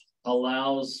life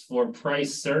allows for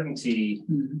price certainty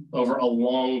over a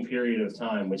long period of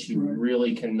time, which you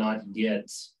really cannot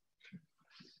get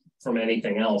from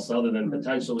anything else other than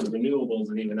potentially renewables,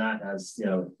 and even that has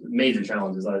major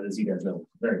challenges, as you guys know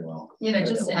very well.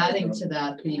 Just adding to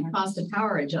that, the cost of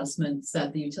power adjustments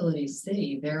that the utilities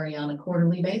see vary on a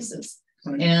quarterly basis.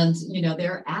 Right. And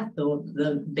they're at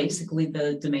basically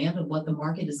the demand of what the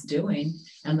market is doing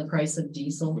and the price of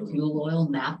diesel, fuel oil,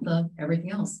 naphtha, everything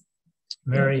else.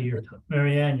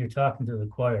 Marianne, you're talking to the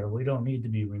choir. We don't need to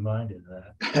be reminded of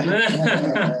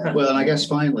that. Well, and I guess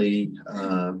finally,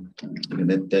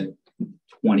 that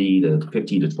 20 to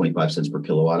 15 to 25 cents per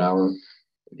kilowatt hour,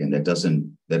 again,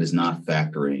 that is not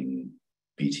factoring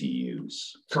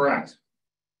BTUs. Correct.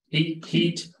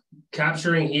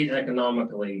 Capturing heat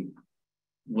economically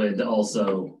would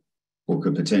also or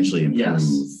could potentially improve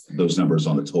Yes. those numbers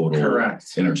on the total Correct.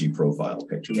 energy profile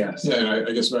picture. Yes. Yeah, and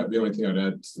I guess the only thing I'd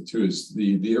add too is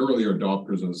the earlier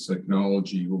adopters of this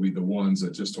technology will be the ones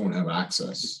that just don't have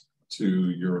access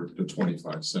to the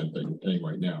 25 cents that you're paying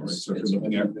right now, right? So if you're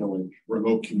looking at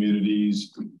remote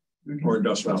communities or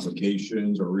industrial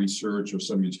applications or research or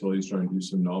some utilities trying to do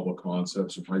some novel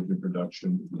concepts of hydrogen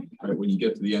production, right? When you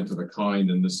get to the end of the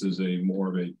kind, and this is more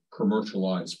of a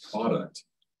commercialized product,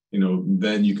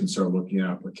 then you can start looking at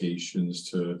applications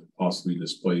to possibly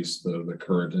displace the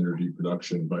current energy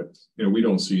production. But, we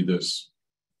don't see this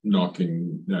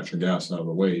knocking natural gas out of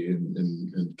the way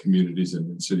in communities and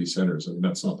in city centers. I mean,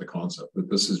 that's not the concept, but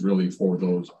this is really for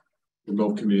those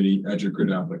remote community edge of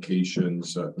grid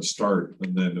applications at the start,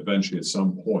 and then eventually at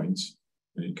some point,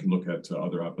 you can look at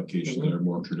other applications that are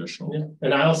more traditional. Yeah.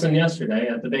 And Allison yesterday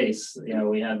at the base,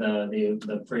 we had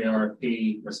the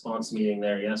pre-RFP response meeting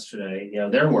there yesterday.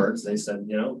 Their words, they said,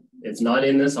 it's not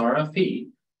in this RFP,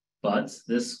 but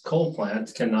this coal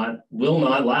plant will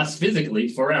not last physically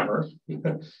forever.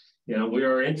 We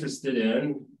are interested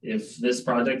in, if this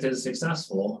project is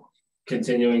successful,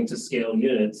 continuing to scale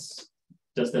units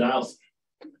just at Allison.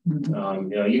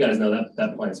 You guys know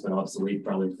that plant's been obsolete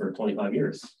probably for 25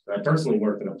 years. I personally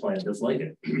worked in a plant just like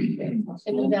it. And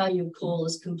the value of coal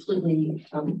is completely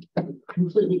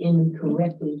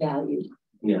incorrectly valued.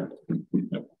 Yeah.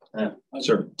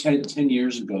 Sure. 10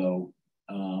 years ago,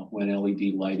 when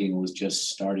LED lighting was just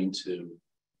starting to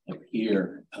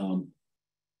appear,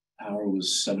 power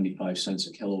was 75 cents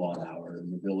a kilowatt hour in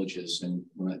the villages. And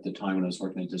at the time when I was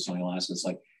working at Design Alaska, it's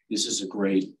like, this is a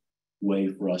great way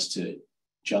for us to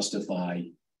justify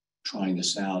trying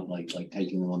this out, like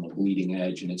taking them on the bleeding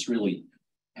edge. And it's really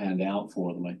panned out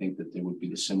for them. I think that there would be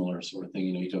the similar sort of thing.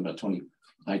 You talk about 20,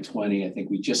 I think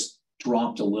we just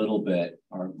dropped a little bit.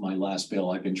 My last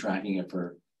bill, I've been tracking it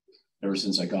ever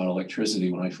since I got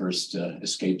electricity when I first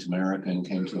escaped America and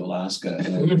came to Alaska.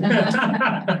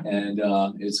 And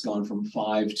it's gone from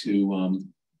 5 to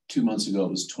 2 months ago,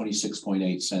 it was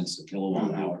 26.8 cents a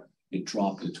kilowatt hour. It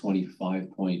dropped to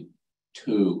 25.2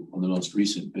 on the most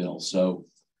recent bill. So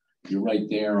you're right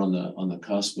there on the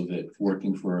cusp of it,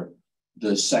 working for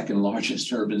the second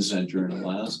largest urban center in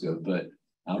Alaska, but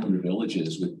out in the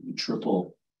villages with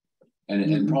triple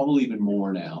and probably even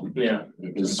more now. Yeah.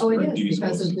 It is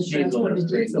because of the transported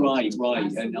diesel. Right.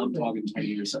 And I'm talking 10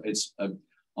 years. It's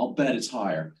I'll bet it's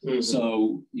higher. Mm-hmm.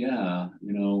 So yeah,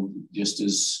 just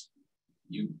as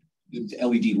the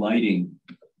LED lighting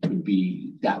could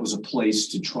be, that was a place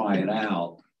to try it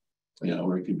out,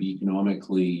 or it could be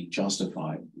economically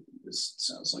justified. This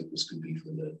sounds like this could be for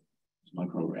the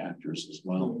micro reactors as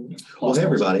well. Well, hey,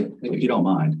 everybody, if you don't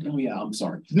mind. Oh yeah, I'm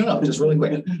sorry. No, just really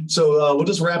quick. So we'll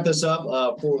just wrap this up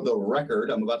for the record.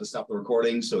 I'm about to stop the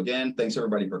recording. So again, thanks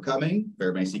everybody for coming.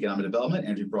 Fairbanks Economic Development,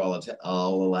 Andrew for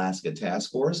All Alaska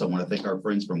Task Force. I want to thank our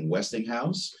friends from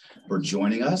Westinghouse for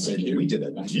joining us. And we did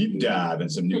a deep dive in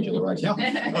some nuclear right now.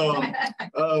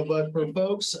 But for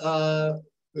folks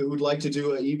who would like to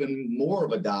do even more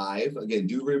of a dive, again,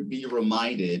 be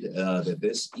reminded that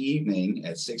this evening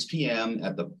at 6 p.m.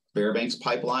 at the Fairbanks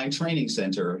Pipeline Training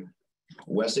Center,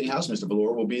 Westinghouse, Mr.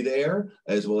 Valor will be there,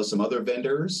 as well as some other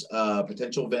vendors,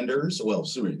 potential vendors. Well,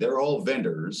 sorry, they're all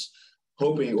vendors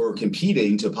hoping or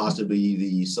competing to possibly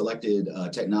the selected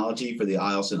technology for the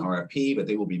IELTS and RFP, but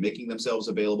they will be making themselves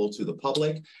available to the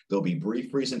public. There'll be brief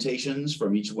presentations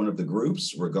from each one of the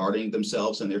groups regarding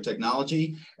themselves and their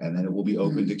technology, and then it will be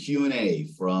open to Q&A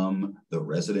from the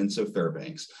residents of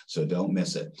Fairbanks. So don't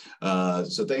miss it.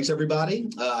 So thanks, everybody.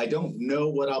 I don't know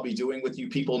what I'll be doing with you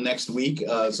people next week,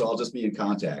 so I'll just be in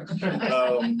contact.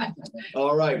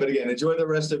 All right, but again, enjoy the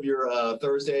rest of your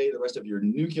Thursday, the rest of your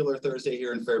nuclear Thursday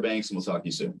here in Fairbanks, and we'll talk to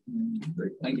you soon.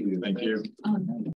 Great. Thank you. Thank you. Oh, no.